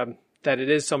sure that it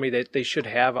is somebody that they should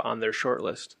have on their short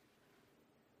list?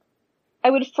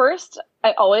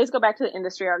 I always go back to the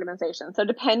industry organization. So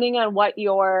depending on what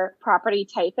your property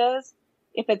type is,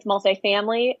 if it's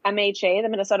multifamily, MHA, the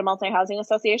Minnesota Multi-Housing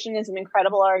Association, is an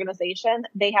incredible organization.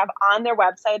 They have on their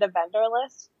website a vendor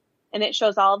list, and it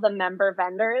shows all of the member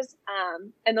vendors.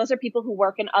 And those are people who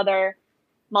work in other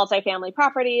multifamily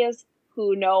properties,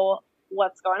 who know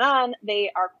what's going on.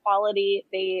 They are quality.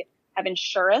 They have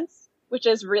insurance, which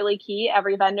is really key.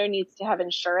 Every vendor needs to have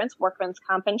insurance, workman's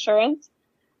comp insurance.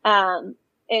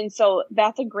 And so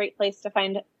that's a great place to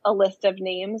find a list of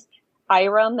names.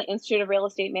 IREM, the Institute of Real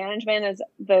Estate Management, is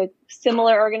the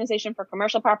similar organization for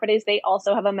commercial properties. They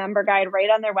also have a member guide right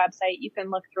on their website. You can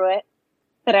look through it.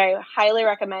 But I highly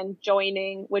recommend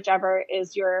joining whichever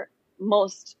is your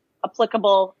most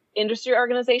applicable industry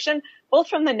organization, both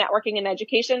from the networking and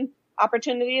education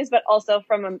opportunities, but also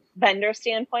from a vendor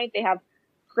standpoint. They have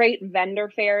great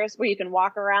vendor fairs where you can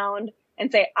walk around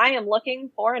and say, I am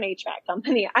looking for an HVAC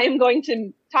company. I am going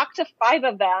to talk to 5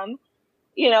 of them,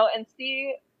 and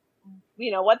see,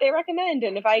 what they recommend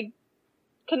and if I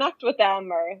connect with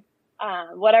them or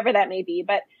whatever that may be.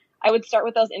 But I would start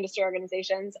with those industry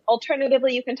organizations.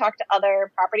 Alternatively, you can talk to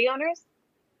other property owners.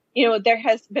 There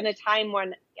has been a time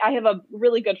when I have a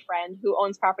really good friend who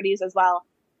owns properties as well,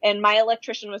 and my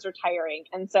electrician was retiring.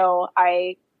 And so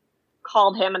I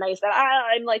called him and I said,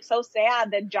 I'm like so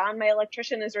sad that John, my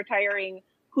electrician, is retiring.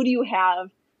 Who do you have?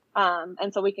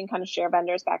 And so we can kind of share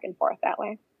vendors back and forth that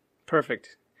way.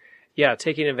 Perfect. Yeah,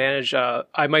 taking advantage.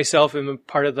 I myself am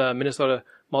part of the Minnesota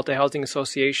Multi-Housing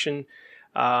Association.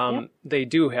 They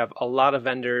do have a lot of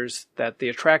vendors that they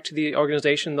attract to the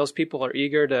organization. Those people are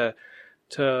eager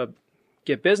to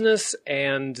get business,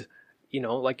 and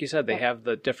like you said, they have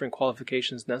the different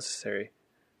qualifications necessary.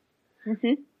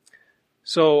 Mm-hmm.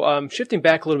 So shifting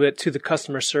back a little bit to the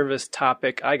customer service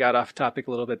topic, I got off topic a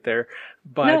little bit there,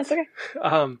 but no, it's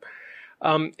okay.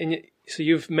 So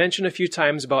you've mentioned a few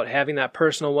times about having that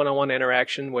personal one-on-one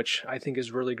interaction, which I think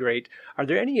is really great. Are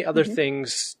there any other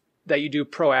things that you do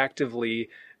proactively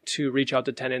to reach out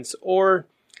to tenants, or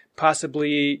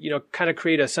possibly, kind of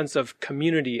create a sense of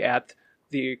community at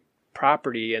the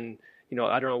property? And,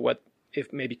 I don't know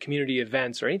if maybe community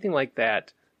events or anything like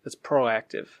that that's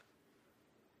proactive.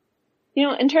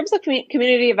 In terms of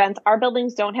community events, our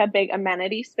buildings don't have big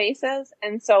amenity spaces.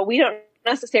 And so we don't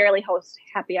necessarily host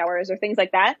happy hours or things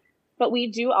like that, but we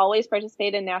do always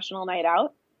participate in National Night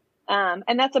Out.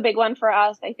 And that's a big one for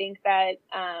us. I think that,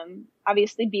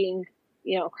 obviously being,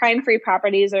 crime-free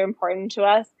properties are important to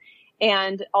us,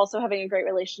 and also having a great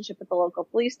relationship with the local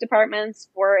police departments.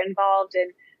 We're involved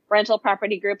in rental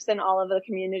property groups in all of the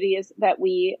communities that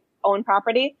we own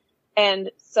property. And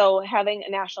so having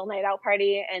a National Night Out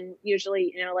party, and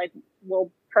usually,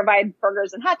 we'll provide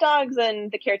burgers and hot dogs,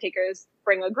 and the caretakers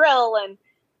bring a grill,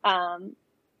 and,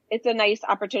 it's a nice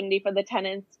opportunity for the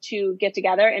tenants to get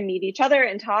together and meet each other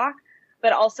and talk,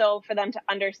 but also for them to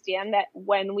understand that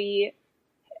when we,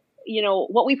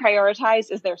 what we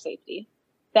prioritize is their safety.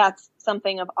 That's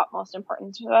something of utmost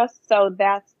importance to us. So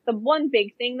that's the one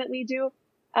big thing that we do.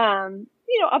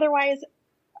 Otherwise,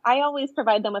 I always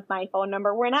provide them with my phone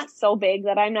number. We're not so big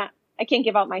that I can't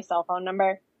give out my cell phone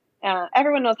number.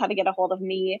 Everyone knows how to get a hold of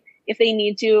me if they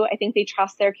need to. I think they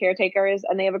trust their caretakers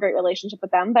and they have a great relationship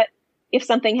with them. But if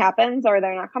something happens or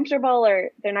they're not comfortable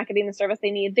or they're not getting the service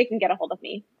they need, they can get a hold of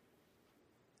me.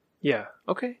 Yeah.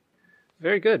 Okay.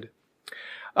 Very good.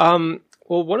 Well,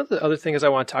 one of the other things I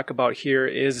want to talk about here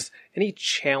is any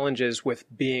challenges with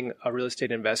being a real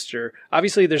estate investor.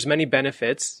 Obviously, there's many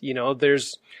benefits.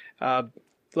 There's,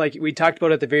 like we talked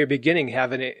about at the very beginning,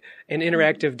 having an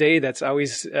interactive day that's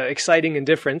always exciting and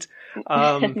different.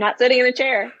 Not sitting in a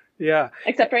chair. Yeah.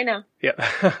 Except right now. Yeah.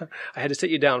 I had to sit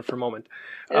you down for a moment.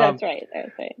 That's right.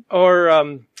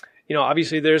 Or,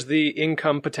 obviously there's the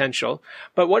income potential,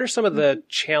 but what are some of the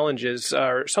challenges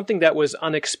or something that was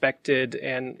unexpected,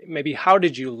 and maybe how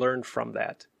did you learn from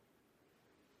that?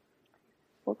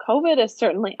 Well, COVID is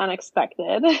certainly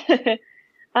unexpected.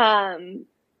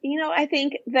 I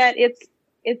think that it's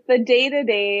the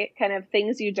day-to-day kind of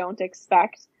things you don't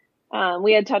expect.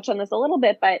 We had touched on this a little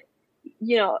bit, but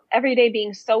every day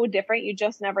being so different, you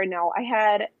just never know.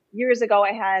 Years ago,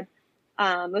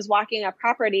 was walking a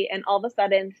property, and all of a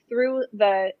sudden through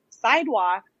the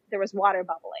sidewalk, there was water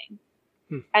bubbling.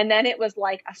 And then it was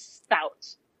like a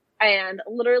spout. And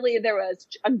literally there was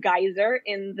a geyser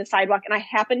in the sidewalk, and I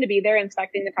happened to be there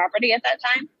inspecting the property at that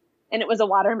time. And it was a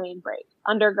water main break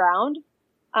underground.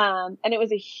 And it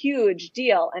was a huge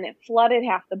deal, and it flooded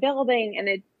half the building.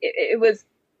 And it was,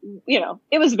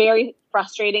 it was very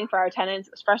frustrating for our tenants.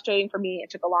 It was frustrating for me. It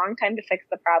took a long time to fix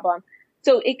the problem.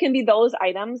 So it can be those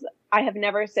items. I have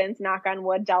never since, knock on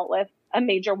wood, dealt with a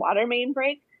major water main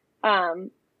break.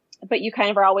 But you kind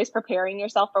of are always preparing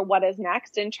yourself for what is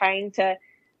next and trying to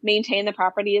maintain the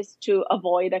properties to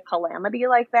avoid a calamity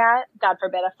like that. God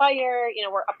forbid a fire.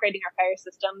 We're upgrading our fire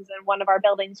systems in one of our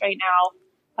buildings right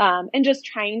now. And just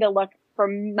trying to look,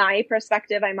 from my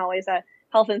perspective, I'm always a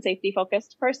health and safety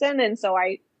focused person. And so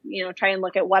I, try and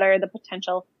look at what are the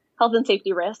potential health and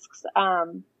safety risks.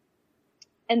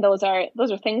 And those are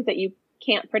things that you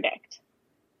can't predict.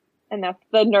 And that's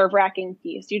the nerve-wracking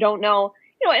piece. You don't know,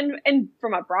 and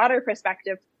from a broader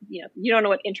perspective, you don't know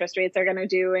what interest rates are going to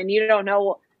do, and you don't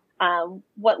know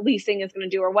what leasing is going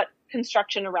to do, or what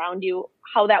construction around you,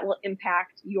 how that will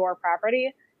impact your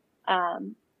property.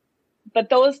 But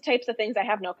those types of things I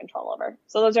have no control over.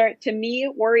 So those are, to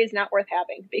me, worries not worth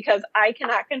having, because I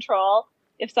cannot control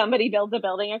if somebody builds a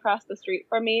building across the street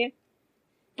from me.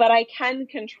 But I can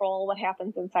control what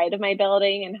happens inside of my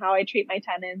building and how I treat my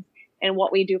tenants and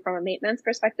what we do from a maintenance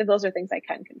perspective. Those are things I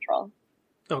can control.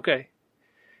 Okay.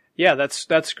 Yeah,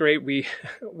 that's great.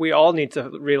 We all need to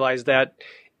realize that,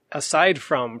 aside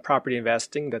from property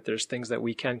investing, that there's things that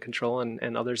we can control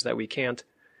and others that we can't.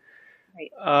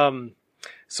 Right.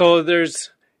 So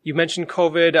you mentioned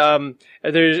COVID.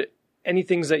 Are there any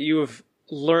things that you have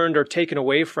learned or taken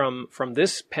away from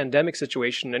this pandemic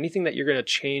situation? Anything that you're going to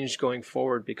change going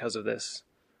forward because of this?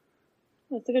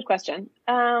 That's a good question.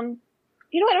 I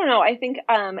don't know. I think,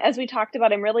 as we talked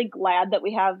about, I'm really glad that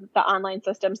we have the online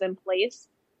systems in place.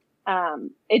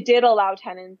 It did allow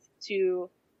tenants to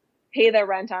pay their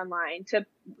rent online, to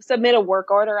submit a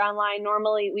work order online.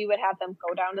 Normally we would have them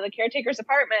go down to the caretaker's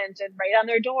apartment and write on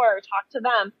their door, talk to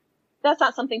them. That's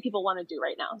not something people want to do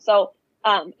right now. So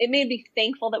it made me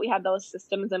thankful that we have those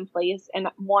systems in place, and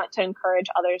want to encourage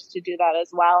others to do that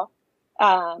as well.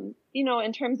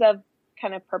 In terms of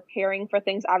kind of preparing for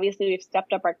things, obviously we've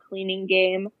stepped up our cleaning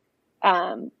game.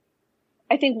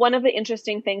 I think one of the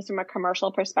interesting things from a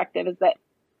commercial perspective is that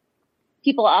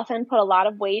people often put a lot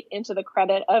of weight into the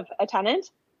credit of a tenant,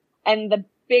 and the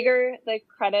bigger the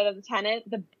credit of the tenant,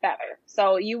 the better.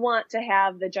 So you want to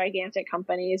have the gigantic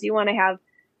companies. You want to have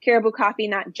Caribou Coffee,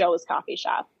 not Joe's Coffee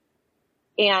Shop.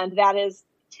 And that is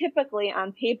typically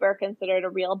on paper considered a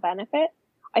real benefit.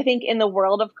 I think in the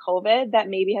world of COVID, that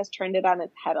maybe has turned it on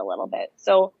its head a little bit.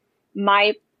 So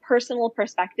my personal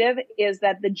perspective is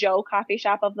that the Joe Coffee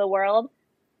Shop of the world,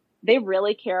 they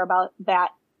really care about that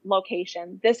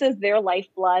location. This is their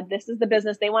lifeblood. This is the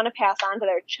business they want to pass on to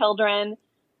their children.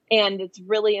 And it's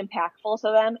really impactful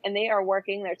to them. And they are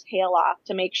working their tail off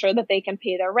to make sure that they can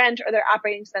pay their rent or their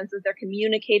operating expenses. They're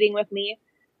communicating with me.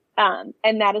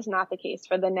 And that is not the case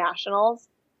for the nationals.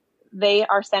 They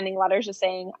are sending letters just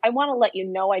saying, I want to let you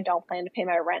know I don't plan to pay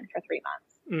my rent for 3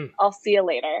 months. I'll see you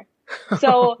later.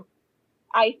 So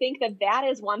I think that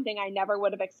is one thing I never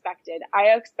would have expected. I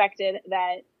expected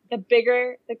that the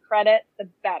bigger the credit, the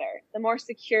better, the more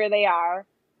secure they are.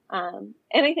 And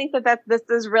I think that this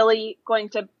is really going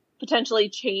to potentially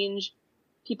change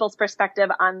people's perspective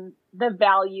on the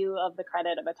value of the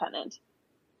credit of a tenant.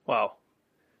 Wow.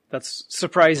 That's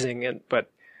surprising.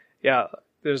 But yeah,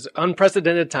 there's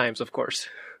unprecedented times, of course.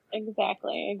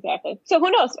 Exactly. So who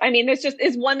knows? I mean, there's just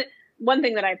is one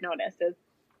thing that I've noticed is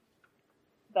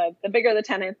the bigger the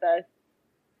tenant,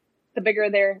 the bigger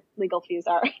their legal fees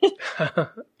are.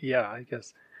 Yeah, I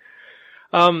guess.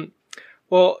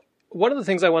 Well, one of the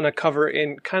things I want to cover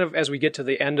in kind of as we get to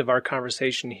the end of our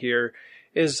conversation here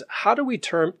is how do we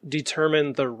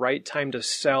determine the right time to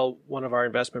sell one of our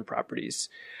investment properties?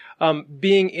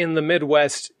 Being in the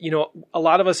Midwest, a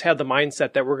lot of us have the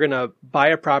mindset that we're going to buy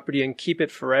a property and keep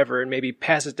it forever and maybe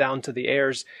pass it down to the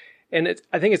heirs. And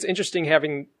I think it's interesting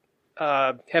having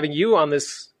you on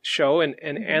this show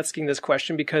and asking this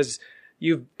question, because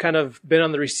you've kind of been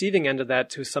on the receiving end of that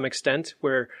to some extent,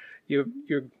 where,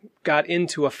 you got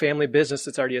into a family business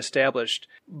that's already established.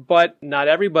 But not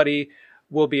everybody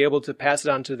will be able to pass it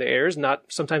on to the heirs. Not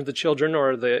sometimes the children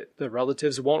or the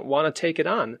relatives won't want to take it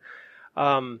on.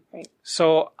 Right.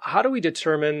 So how do we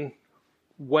determine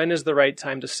when is the right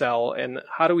time to sell, and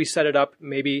how do we set it up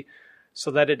maybe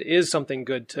so that it is something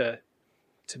good to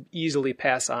easily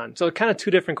pass on? So kind of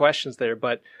two different questions there,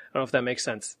 but I don't know if that makes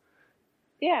sense.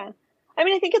 Yeah. I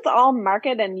mean, I think it's all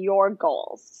market and your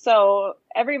goals. So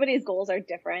everybody's goals are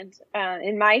different.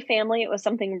 In my family, it was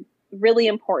something really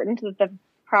important that the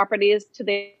properties, to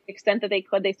the extent that they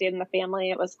could, they stayed in the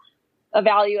family. It was a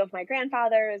value of my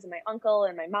grandfathers and my uncle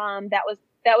and my mom. That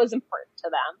was important to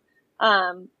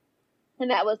them. And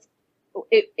that was,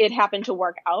 it happened to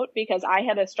work out because I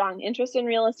had a strong interest in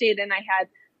real estate, and I had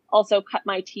also cut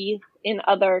my teeth in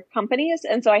other companies.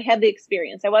 And so I had the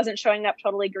experience. I wasn't showing up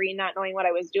totally green, not knowing what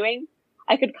I was doing.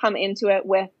 I could come into it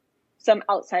with some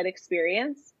outside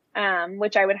experience,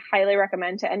 which I would highly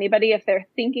recommend to anybody. If they're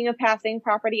thinking of passing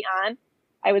property on,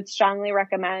 I would strongly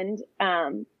recommend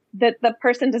that the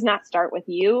person does not start with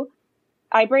you.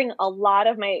 I bring a lot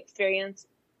of my experience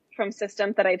from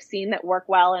systems that I've seen that work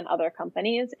well in other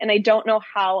companies. And I don't know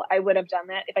how I would have done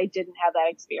that if I didn't have that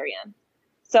experience.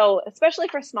 So especially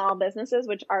for small businesses,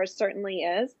 which ours certainly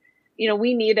is,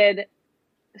 we needed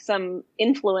some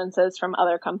influences from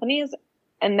other companies,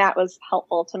 and that was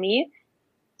helpful to me.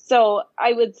 So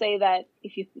I would say that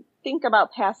if you think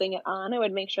about passing it on, I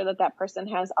would make sure that that person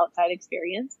has outside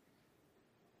experience.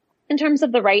 In terms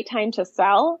of the right time to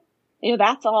sell,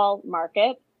 that's all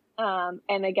market.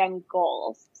 And again,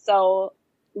 goals. So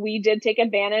we did take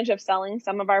advantage of selling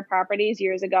some of our properties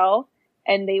years ago,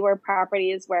 and they were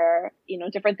properties where,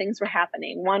 different things were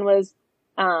happening. One was,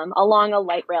 along a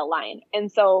light rail line.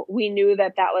 And so we knew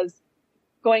that that was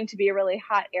going to be a really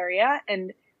hot area.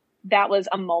 And that was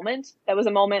a moment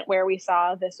where we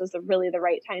saw this was really the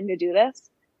right time to do this.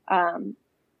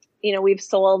 We've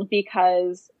sold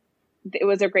because it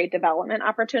was a great development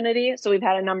opportunity. So we've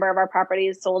had a number of our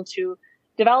properties sold to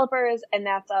developers, and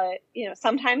that's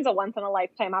sometimes a once in a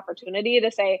lifetime opportunity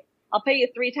to say, I'll pay you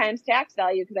 3 times tax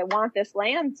value because I want this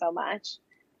land so much.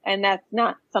 And that's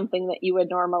not something that you would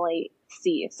normally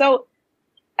see. So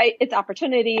it's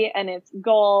opportunity, and it's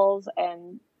goals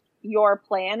and your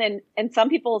plan. And some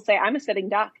people will say, I'm a sitting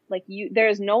duck. Like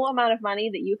there's no amount of money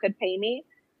that you could pay me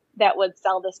that would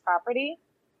sell this property.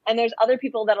 And there's other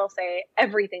people that'll say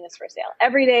everything is for sale.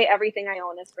 Every day, everything I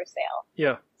own is for sale.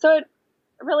 Yeah. So it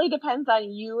really depends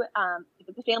on you. If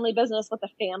it's a family business, what the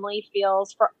family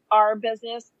feels. For our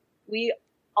business, we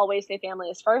always say family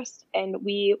is first, and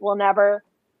we will never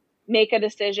make a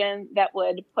decision that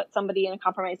would put somebody in a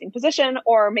compromising position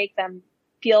or make them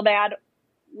feel bad.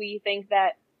 We think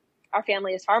that our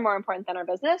family is far more important than our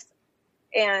business.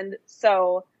 And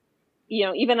so,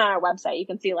 even on our website, you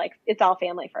can see it's all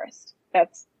family first.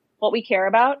 That's what we care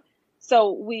about.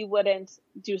 So we wouldn't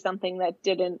do something that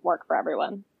didn't work for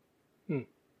everyone.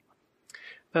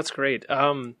 That's great.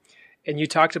 And you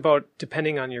talked about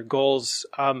depending on your goals.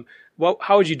 How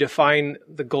would you define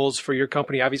the goals for your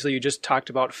company? Obviously, you just talked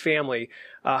about family.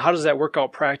 How does that work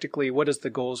out practically? What does the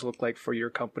goals look like for your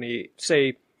company,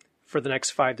 say, for the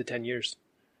next 5 to 10 years?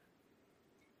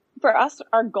 For us,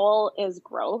 our goal is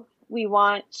growth. We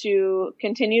want to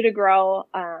continue to grow,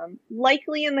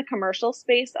 likely in the commercial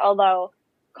space, although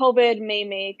COVID may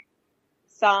make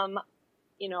some,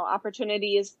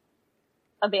 opportunities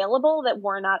available that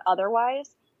were not otherwise.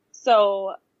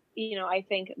 So, I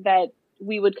think that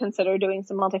we would consider doing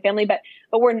some multifamily, but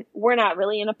we're not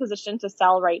really in a position to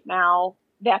sell right now.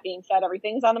 That being said,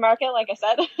 everything's on the market, like I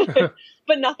said,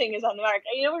 but nothing is on the market.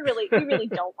 We really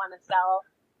don't want to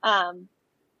sell.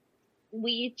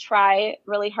 We try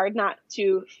really hard not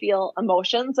to feel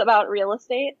emotions about real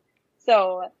estate.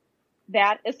 So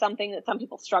that is something that some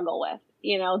people struggle with.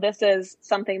 This is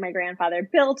something my grandfather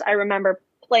built. I remember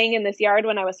playing in this yard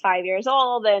when I was 5 years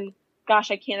old, and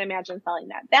gosh, I can't imagine selling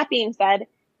that. That being said,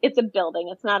 it's a building.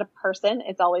 It's not a person.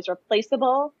 It's always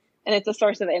replaceable, and it's a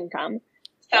source of income.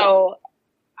 So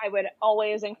I would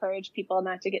always encourage people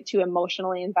not to get too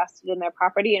emotionally invested in their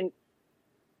property and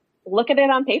look at it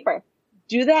on paper.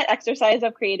 Do that exercise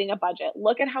of creating a budget.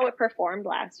 Look at how it performed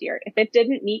last year. If it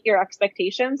didn't meet your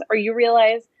expectations, or you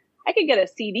realize I could get a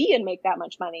CD and make that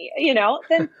much money,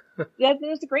 then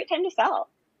there's a great time to sell.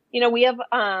 We have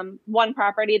one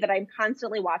property that I'm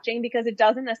constantly watching because it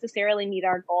doesn't necessarily meet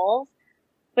our goals,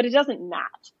 but it doesn't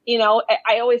not.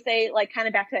 I always say, kind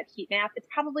of back to that heat map, it's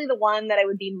probably the one that I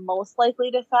would be most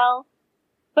likely to sell,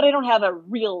 but I don't have a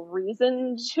real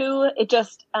reason to. It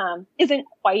just isn't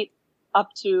quite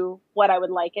up to what I would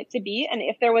like it to be. And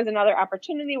if there was another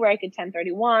opportunity where I could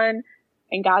 1031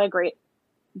 and got a great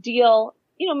deal,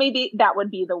 maybe that would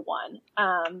be the one.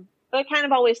 But kind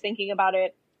of always thinking about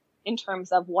it in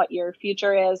terms of what your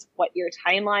future is, what your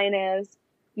timeline is.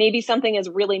 Maybe something is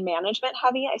really management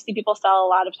heavy. I see people sell a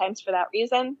lot of times for that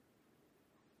reason.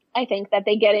 I think that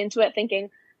they get into it thinking,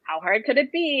 how hard could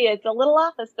it be? It's a little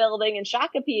office building in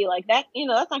Shakopee, like that,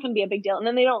 that's not going to be a big deal. And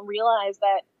then they don't realize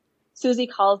that Susie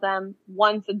calls them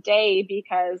once a day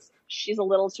because she's a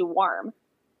little too warm.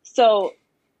 So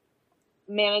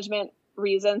management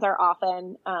reasons are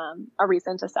often a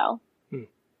reason to sell,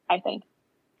 I think.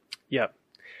 Yep.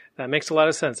 That makes a lot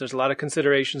of sense. There's a lot of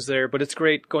considerations there, but it's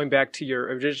great going back to your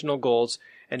original goals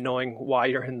and knowing why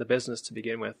you're in the business to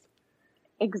begin with.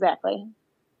 Exactly.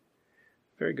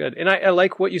 Very good. And I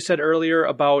like what you said earlier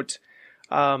about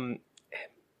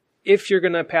if you're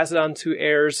going to pass it on to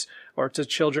heirs or to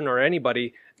children or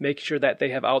anybody, make sure that they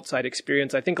have outside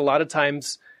experience. I think a lot of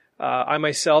times I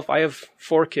have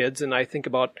 4 kids, and I think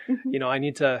about, I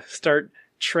need to start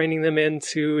training them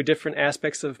into different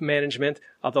aspects of management,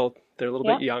 although they're a little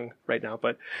bit young right now,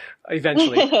 but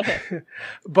eventually.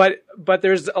 but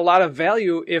there's a lot of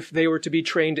value if they were to be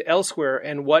trained elsewhere,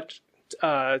 and what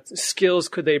skills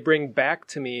could they bring back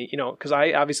to me, because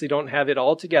I obviously don't have it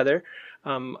all together.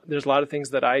 There's a lot of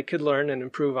things that I could learn and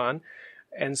improve on.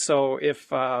 And so if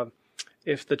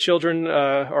the children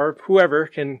or whoever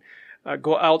can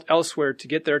go out elsewhere to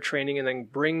get their training and then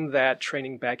bring that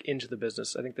training back into the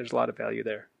business, I think there's a lot of value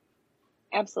there.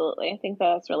 Absolutely. I think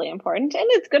that's really important. And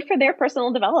it's good for their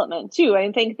personal development too.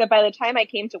 I think that by the time I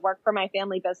came to work for my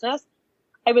family business,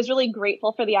 I was really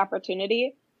grateful for the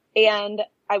opportunity. And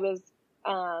I was,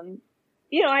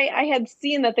 I had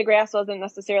seen that the grass wasn't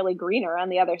necessarily greener on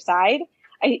the other side.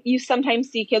 You sometimes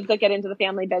see kids that get into the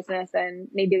family business and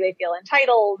maybe they feel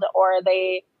entitled, or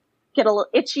they get a little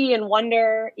itchy and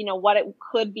wonder, what it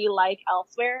could be like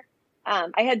elsewhere.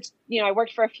 I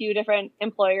worked for a few different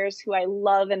employers who I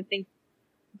love and think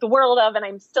the world of, and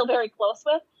I'm still very close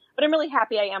with, but I'm really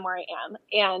happy I am where I am.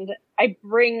 And I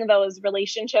bring those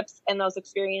relationships and those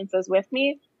experiences with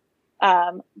me.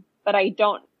 But I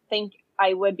don't think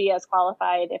I would be as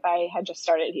qualified if I had just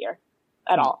started here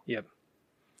at all. Yep.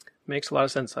 Makes a lot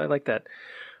of sense. I like that.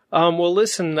 Well,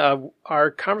 listen,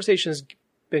 our conversation's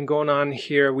been going on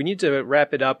here. We need to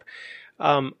wrap it up.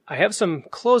 I have some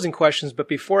closing questions, but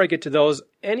before I get to those,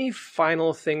 any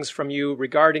final things from you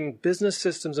regarding business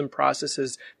systems and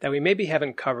processes that we maybe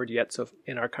haven't covered yet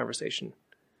in our conversation?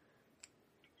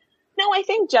 No, I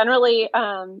think generally,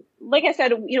 like I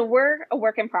said, we're a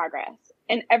work in progress,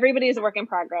 and everybody is a work in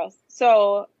progress.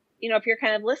 So, if you're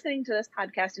kind of listening to this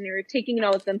podcast and you're taking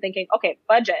notes and thinking, okay,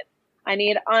 budget, I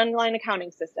need online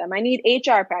accounting system, I need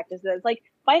HR practices, like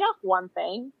bite off one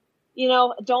thing.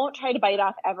 Don't try to bite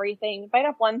off everything. Bite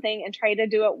off one thing and try to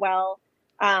do it well.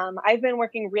 I've been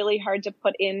working really hard to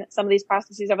put in some of these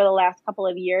processes over the last couple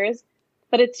of years,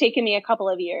 but it's taken me a couple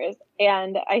of years.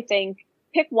 And I think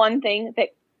pick one thing that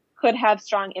could have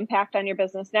strong impact on your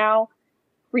business now,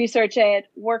 research it,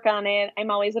 work on it. I'm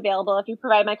always available if you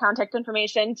provide my contact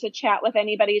information to chat with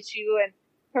anybody too and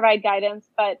provide guidance.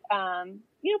 But,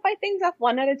 bite things off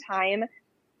one at a time.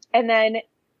 And then,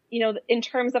 in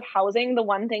terms of housing, the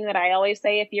one thing that I always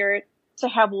say, if you're to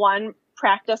have one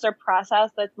practice or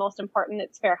process that's most important,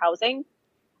 it's fair housing.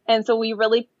 And so we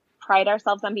really pride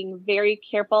ourselves on being very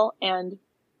careful and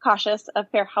cautious of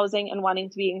fair housing and wanting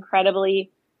to be incredibly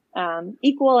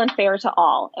equal and fair to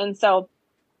all. And so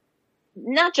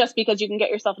not just because you can get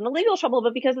yourself into legal trouble,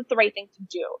 but because it's the right thing to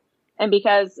do. And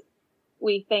because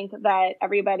we think that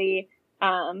everybody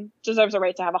deserves a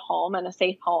right to have a home and a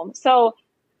safe home. So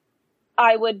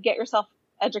I would get yourself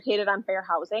educated on fair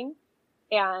housing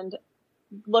and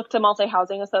look to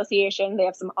Multi-Housing Association. They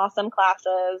have some awesome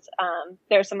classes.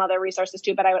 There's some other resources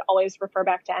too, but I would always refer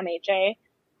back to MHA.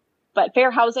 But fair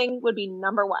housing would be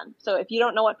number one. So if you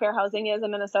don't know what fair housing is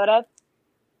in Minnesota,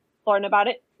 learn about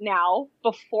it now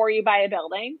before you buy a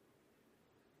building,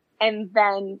 and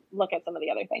then look at some of the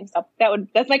other things. So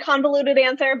that's my convoluted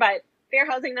answer, but fair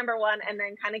housing number one, and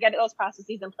then kind of get those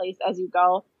processes in place as you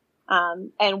go,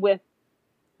 and with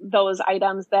those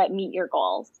items that meet your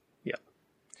goals.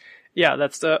 Yeah,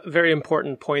 that's a very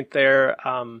important point there.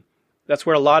 That's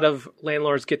where a lot of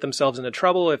landlords get themselves into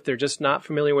trouble if they're just not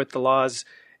familiar with the laws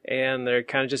and they're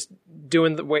kind of just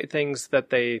doing the way things that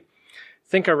they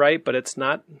think are right, but it's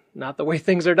not the way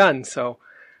things are done. So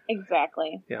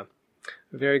exactly. Yeah.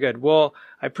 Very good. Well,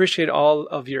 I appreciate all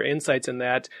of your insights in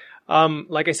that.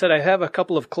 Like I said, I have a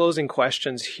couple of closing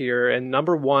questions here. And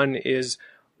number one is,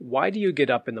 why do you get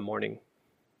up in the morning?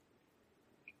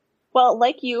 Well,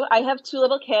 like you, I have 2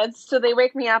 little kids, so they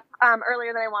wake me up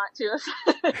earlier than I want to.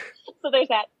 So there's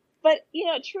that. But,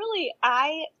 truly,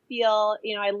 I feel,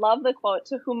 I love the quote,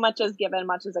 to whom much is given,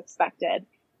 much is expected.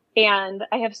 And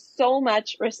I have so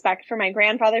much respect for my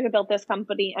grandfather who built this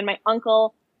company, and my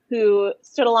uncle who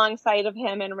stood alongside of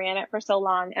him and ran it for so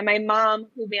long, and my mom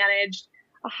who managed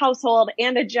a household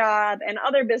and a job and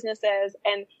other businesses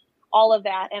and all of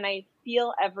that. And I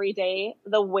feel every day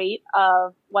the weight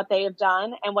of what they have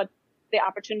done and what the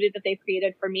opportunity that they've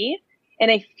created for me. And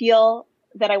I feel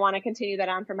that I want to continue that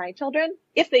on for my children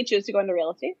if they choose to go into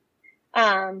real estate.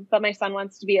 But my son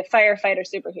wants to be a firefighter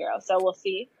superhero. So we'll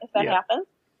see if that happens.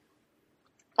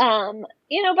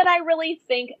 But I really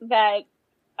think that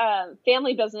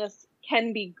family business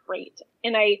can be great.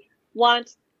 And I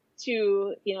want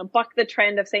to, buck the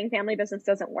trend of saying family business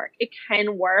doesn't work. It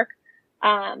can work.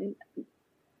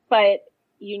 But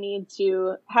you need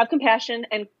to have compassion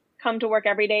and come to work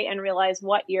every day and realize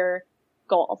what your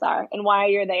goals are and why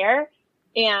you're there.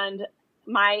 And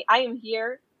I am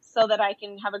here so that I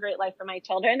can have a great life for my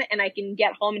children and I can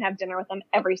get home and have dinner with them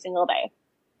every single day.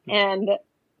 And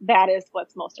that is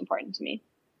what's most important to me.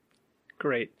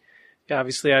 Great. Yeah,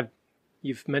 obviously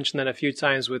you've mentioned that a few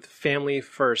times with family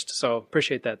first. So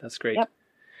appreciate that. That's great. Yep.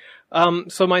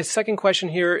 So my second question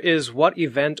here is, what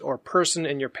event or person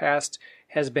in your past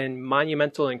has been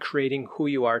monumental in creating who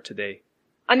you are today?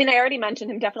 I already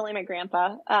mentioned him, definitely my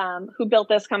grandpa, who built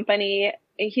this company.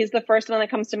 He's the first one that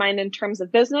comes to mind in terms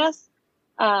of business.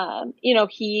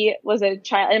 He was a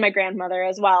child, and my grandmother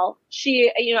as well.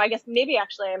 She, I guess maybe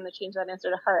actually I'm going to change that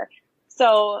answer to her.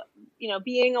 So,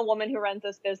 being a woman who runs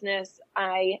this business,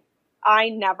 I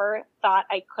never thought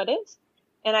I couldn't.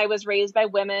 And I was raised by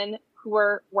women who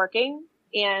were working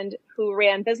and who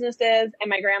ran businesses. And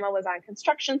my grandma was on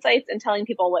construction sites and telling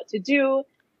people what to do.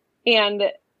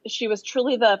 And she was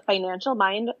truly the financial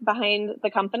mind behind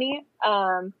the company,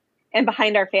 and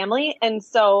behind our family. And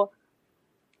so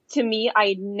to me,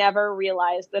 I never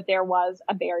realized that there was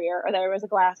a barrier or there was a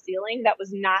glass ceiling. That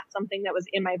was not something that was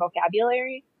in my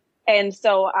vocabulary. And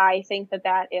so I think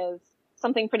that is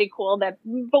something pretty cool that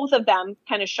both of them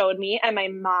kind of showed me, and my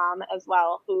mom as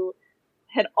well, who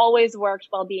had always worked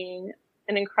while being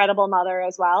an incredible mother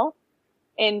as well,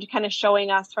 and kind of showing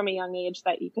us from a young age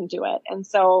that you can do it. And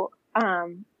so,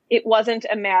 it wasn't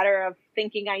a matter of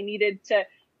thinking I needed to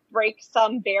break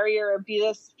some barrier or be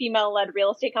this female-led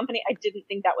real estate company. I didn't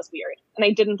think that was weird, and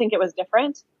I didn't think it was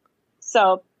different.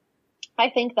 So I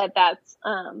think that's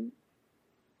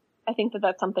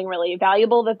something really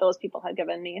valuable that those people had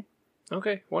given me.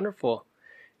 Okay, wonderful.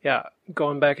 Yeah,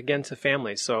 going back again to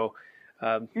family. So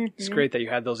it's great that you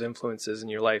had those influences in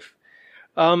your life.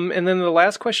 And then the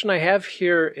last question I have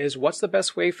here is, what's the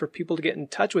best way for people to get in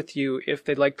touch with you if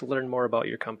they'd like to learn more about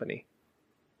your company?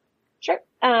 Sure.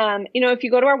 If you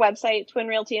go to our website,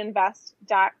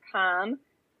 twinrealtyinvest.com,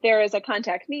 there is a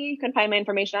contact me. You can find my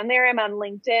information on there. I'm on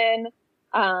LinkedIn.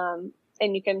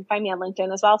 And you can find me on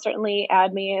LinkedIn as well. Certainly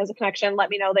add me as a connection. Let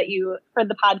me know that you heard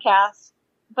the podcast.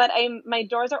 But my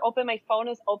doors are open. My phone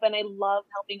is open. I love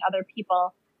helping other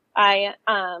people. I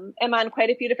am on quite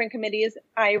a few different committees.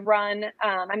 I'm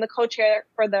the co-chair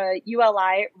for the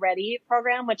ULI Ready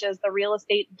program, which is the Real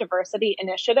Estate Diversity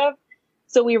Initiative.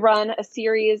 So we run a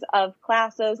series of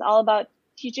classes all about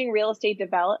teaching real estate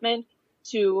development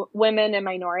to women and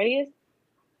minorities.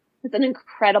 It's an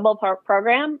incredible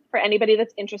program for anybody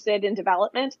that's interested in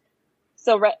development.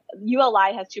 So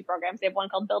ULI has two programs. They have one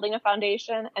called Building a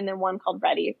Foundation and then one called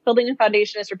Ready. Building a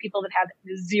Foundation is for people that have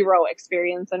zero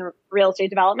experience in real estate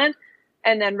development.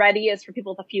 And then Ready is for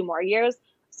people with a few more years.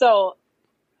 So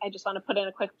I just want to put in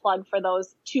a quick plug for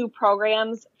those two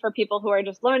programs for people who are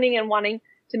just learning and wanting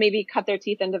to maybe cut their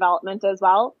teeth in development as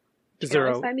well.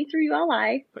 Find me through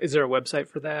ULI. Is there a website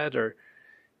for that, or?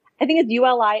 I think it's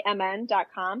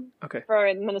ulimn.com. Okay.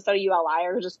 For Minnesota ULI,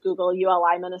 or just Google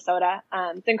ULI Minnesota.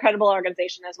 It's an incredible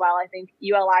organization as well. I think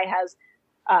ULI has,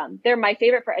 they're my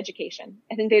favorite for education.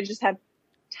 I think they just have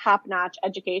top-notch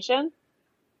education.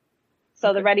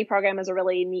 So The Ready program is a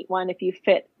really neat one if you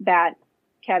fit that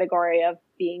category of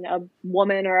being a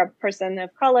woman or a person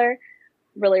of color.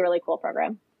 Really, really cool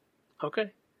program.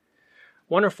 Okay.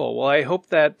 Wonderful. Well, I hope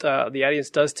that the audience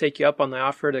does take you up on the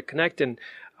offer to connect, and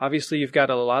obviously you've got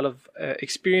a lot of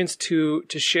experience to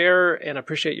share, and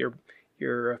appreciate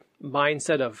your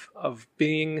mindset of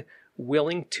being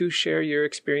willing to share your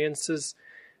experiences.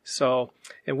 So,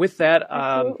 and with that,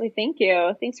 absolutely. Thank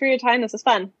you. Thanks for your time. This was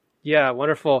fun. Yeah,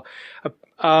 wonderful.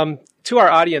 To our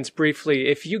audience, briefly,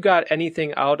 if you got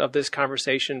anything out of this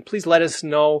conversation, please let us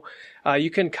know. You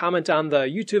can comment on the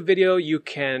YouTube video. You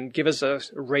can give us a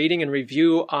rating and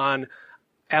review on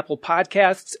Apple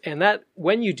Podcasts. And that,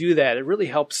 when you do that, it really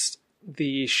helps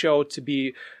the show to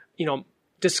be,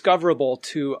 discoverable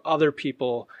to other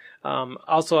people.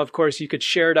 Also, of course, you could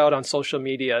share it out on social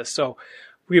media. So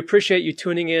we appreciate you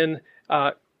tuning in.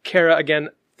 Kara, again,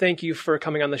 thank you for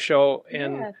coming on the show.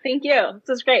 And thank you. This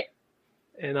was great.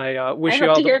 And I wish you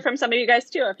all. I hope to hear from some of you guys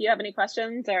too. If you have any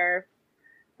questions, or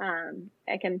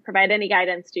I can provide any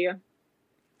guidance to you.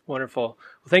 Wonderful.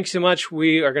 Well, thanks so much.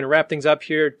 We are going to wrap things up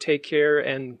here. Take care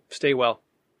and stay well.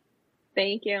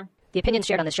 Thank you. The opinions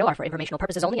shared on this show are for informational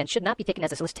purposes only and should not be taken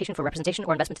as a solicitation for representation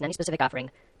or investment in any specific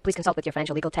offering. Please consult with your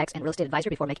financial, legal, tax, and real estate advisor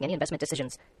before making any investment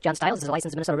decisions. John Stiles is a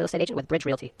licensed Minnesota real estate agent with Bridge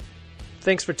Realty.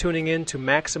 Thanks for tuning in to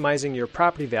Maximizing Your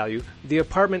Property Value, the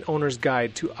apartment owner's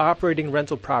guide to operating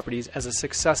rental properties as a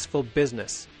successful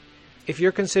business. If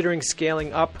you're considering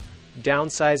scaling up,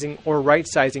 downsizing, or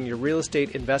right-sizing your real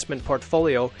estate investment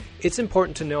portfolio, it's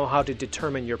important to know how to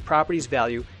determine your property's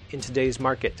value in today's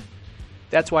market.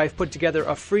 That's why I've put together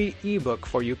a free ebook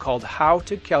for you called How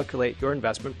to Calculate Your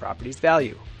Investment Property's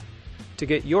Value. To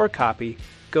get your copy,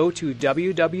 go to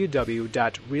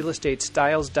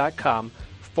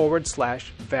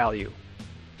www.realestatestyles.com/value.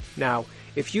 Now,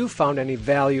 if you found any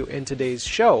value in today's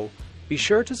show, be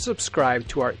sure to subscribe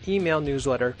to our email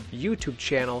newsletter, YouTube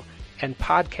channel, and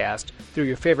podcast through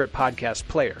your favorite podcast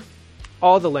player.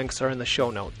 All the links are in the show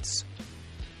notes.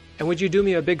 And would you do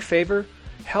me a big favor?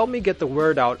 Help me get the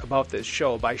word out about this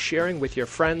show by sharing with your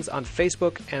friends on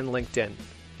Facebook and LinkedIn.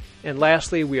 And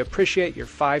lastly, we appreciate your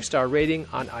 5-star rating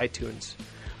on iTunes.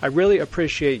 I really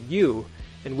appreciate you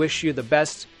and wish you the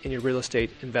best in your real estate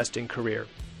investing career.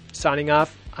 Signing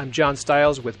off, I'm John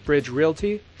Stiles with Bridge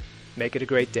Realty. Make it a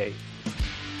great day.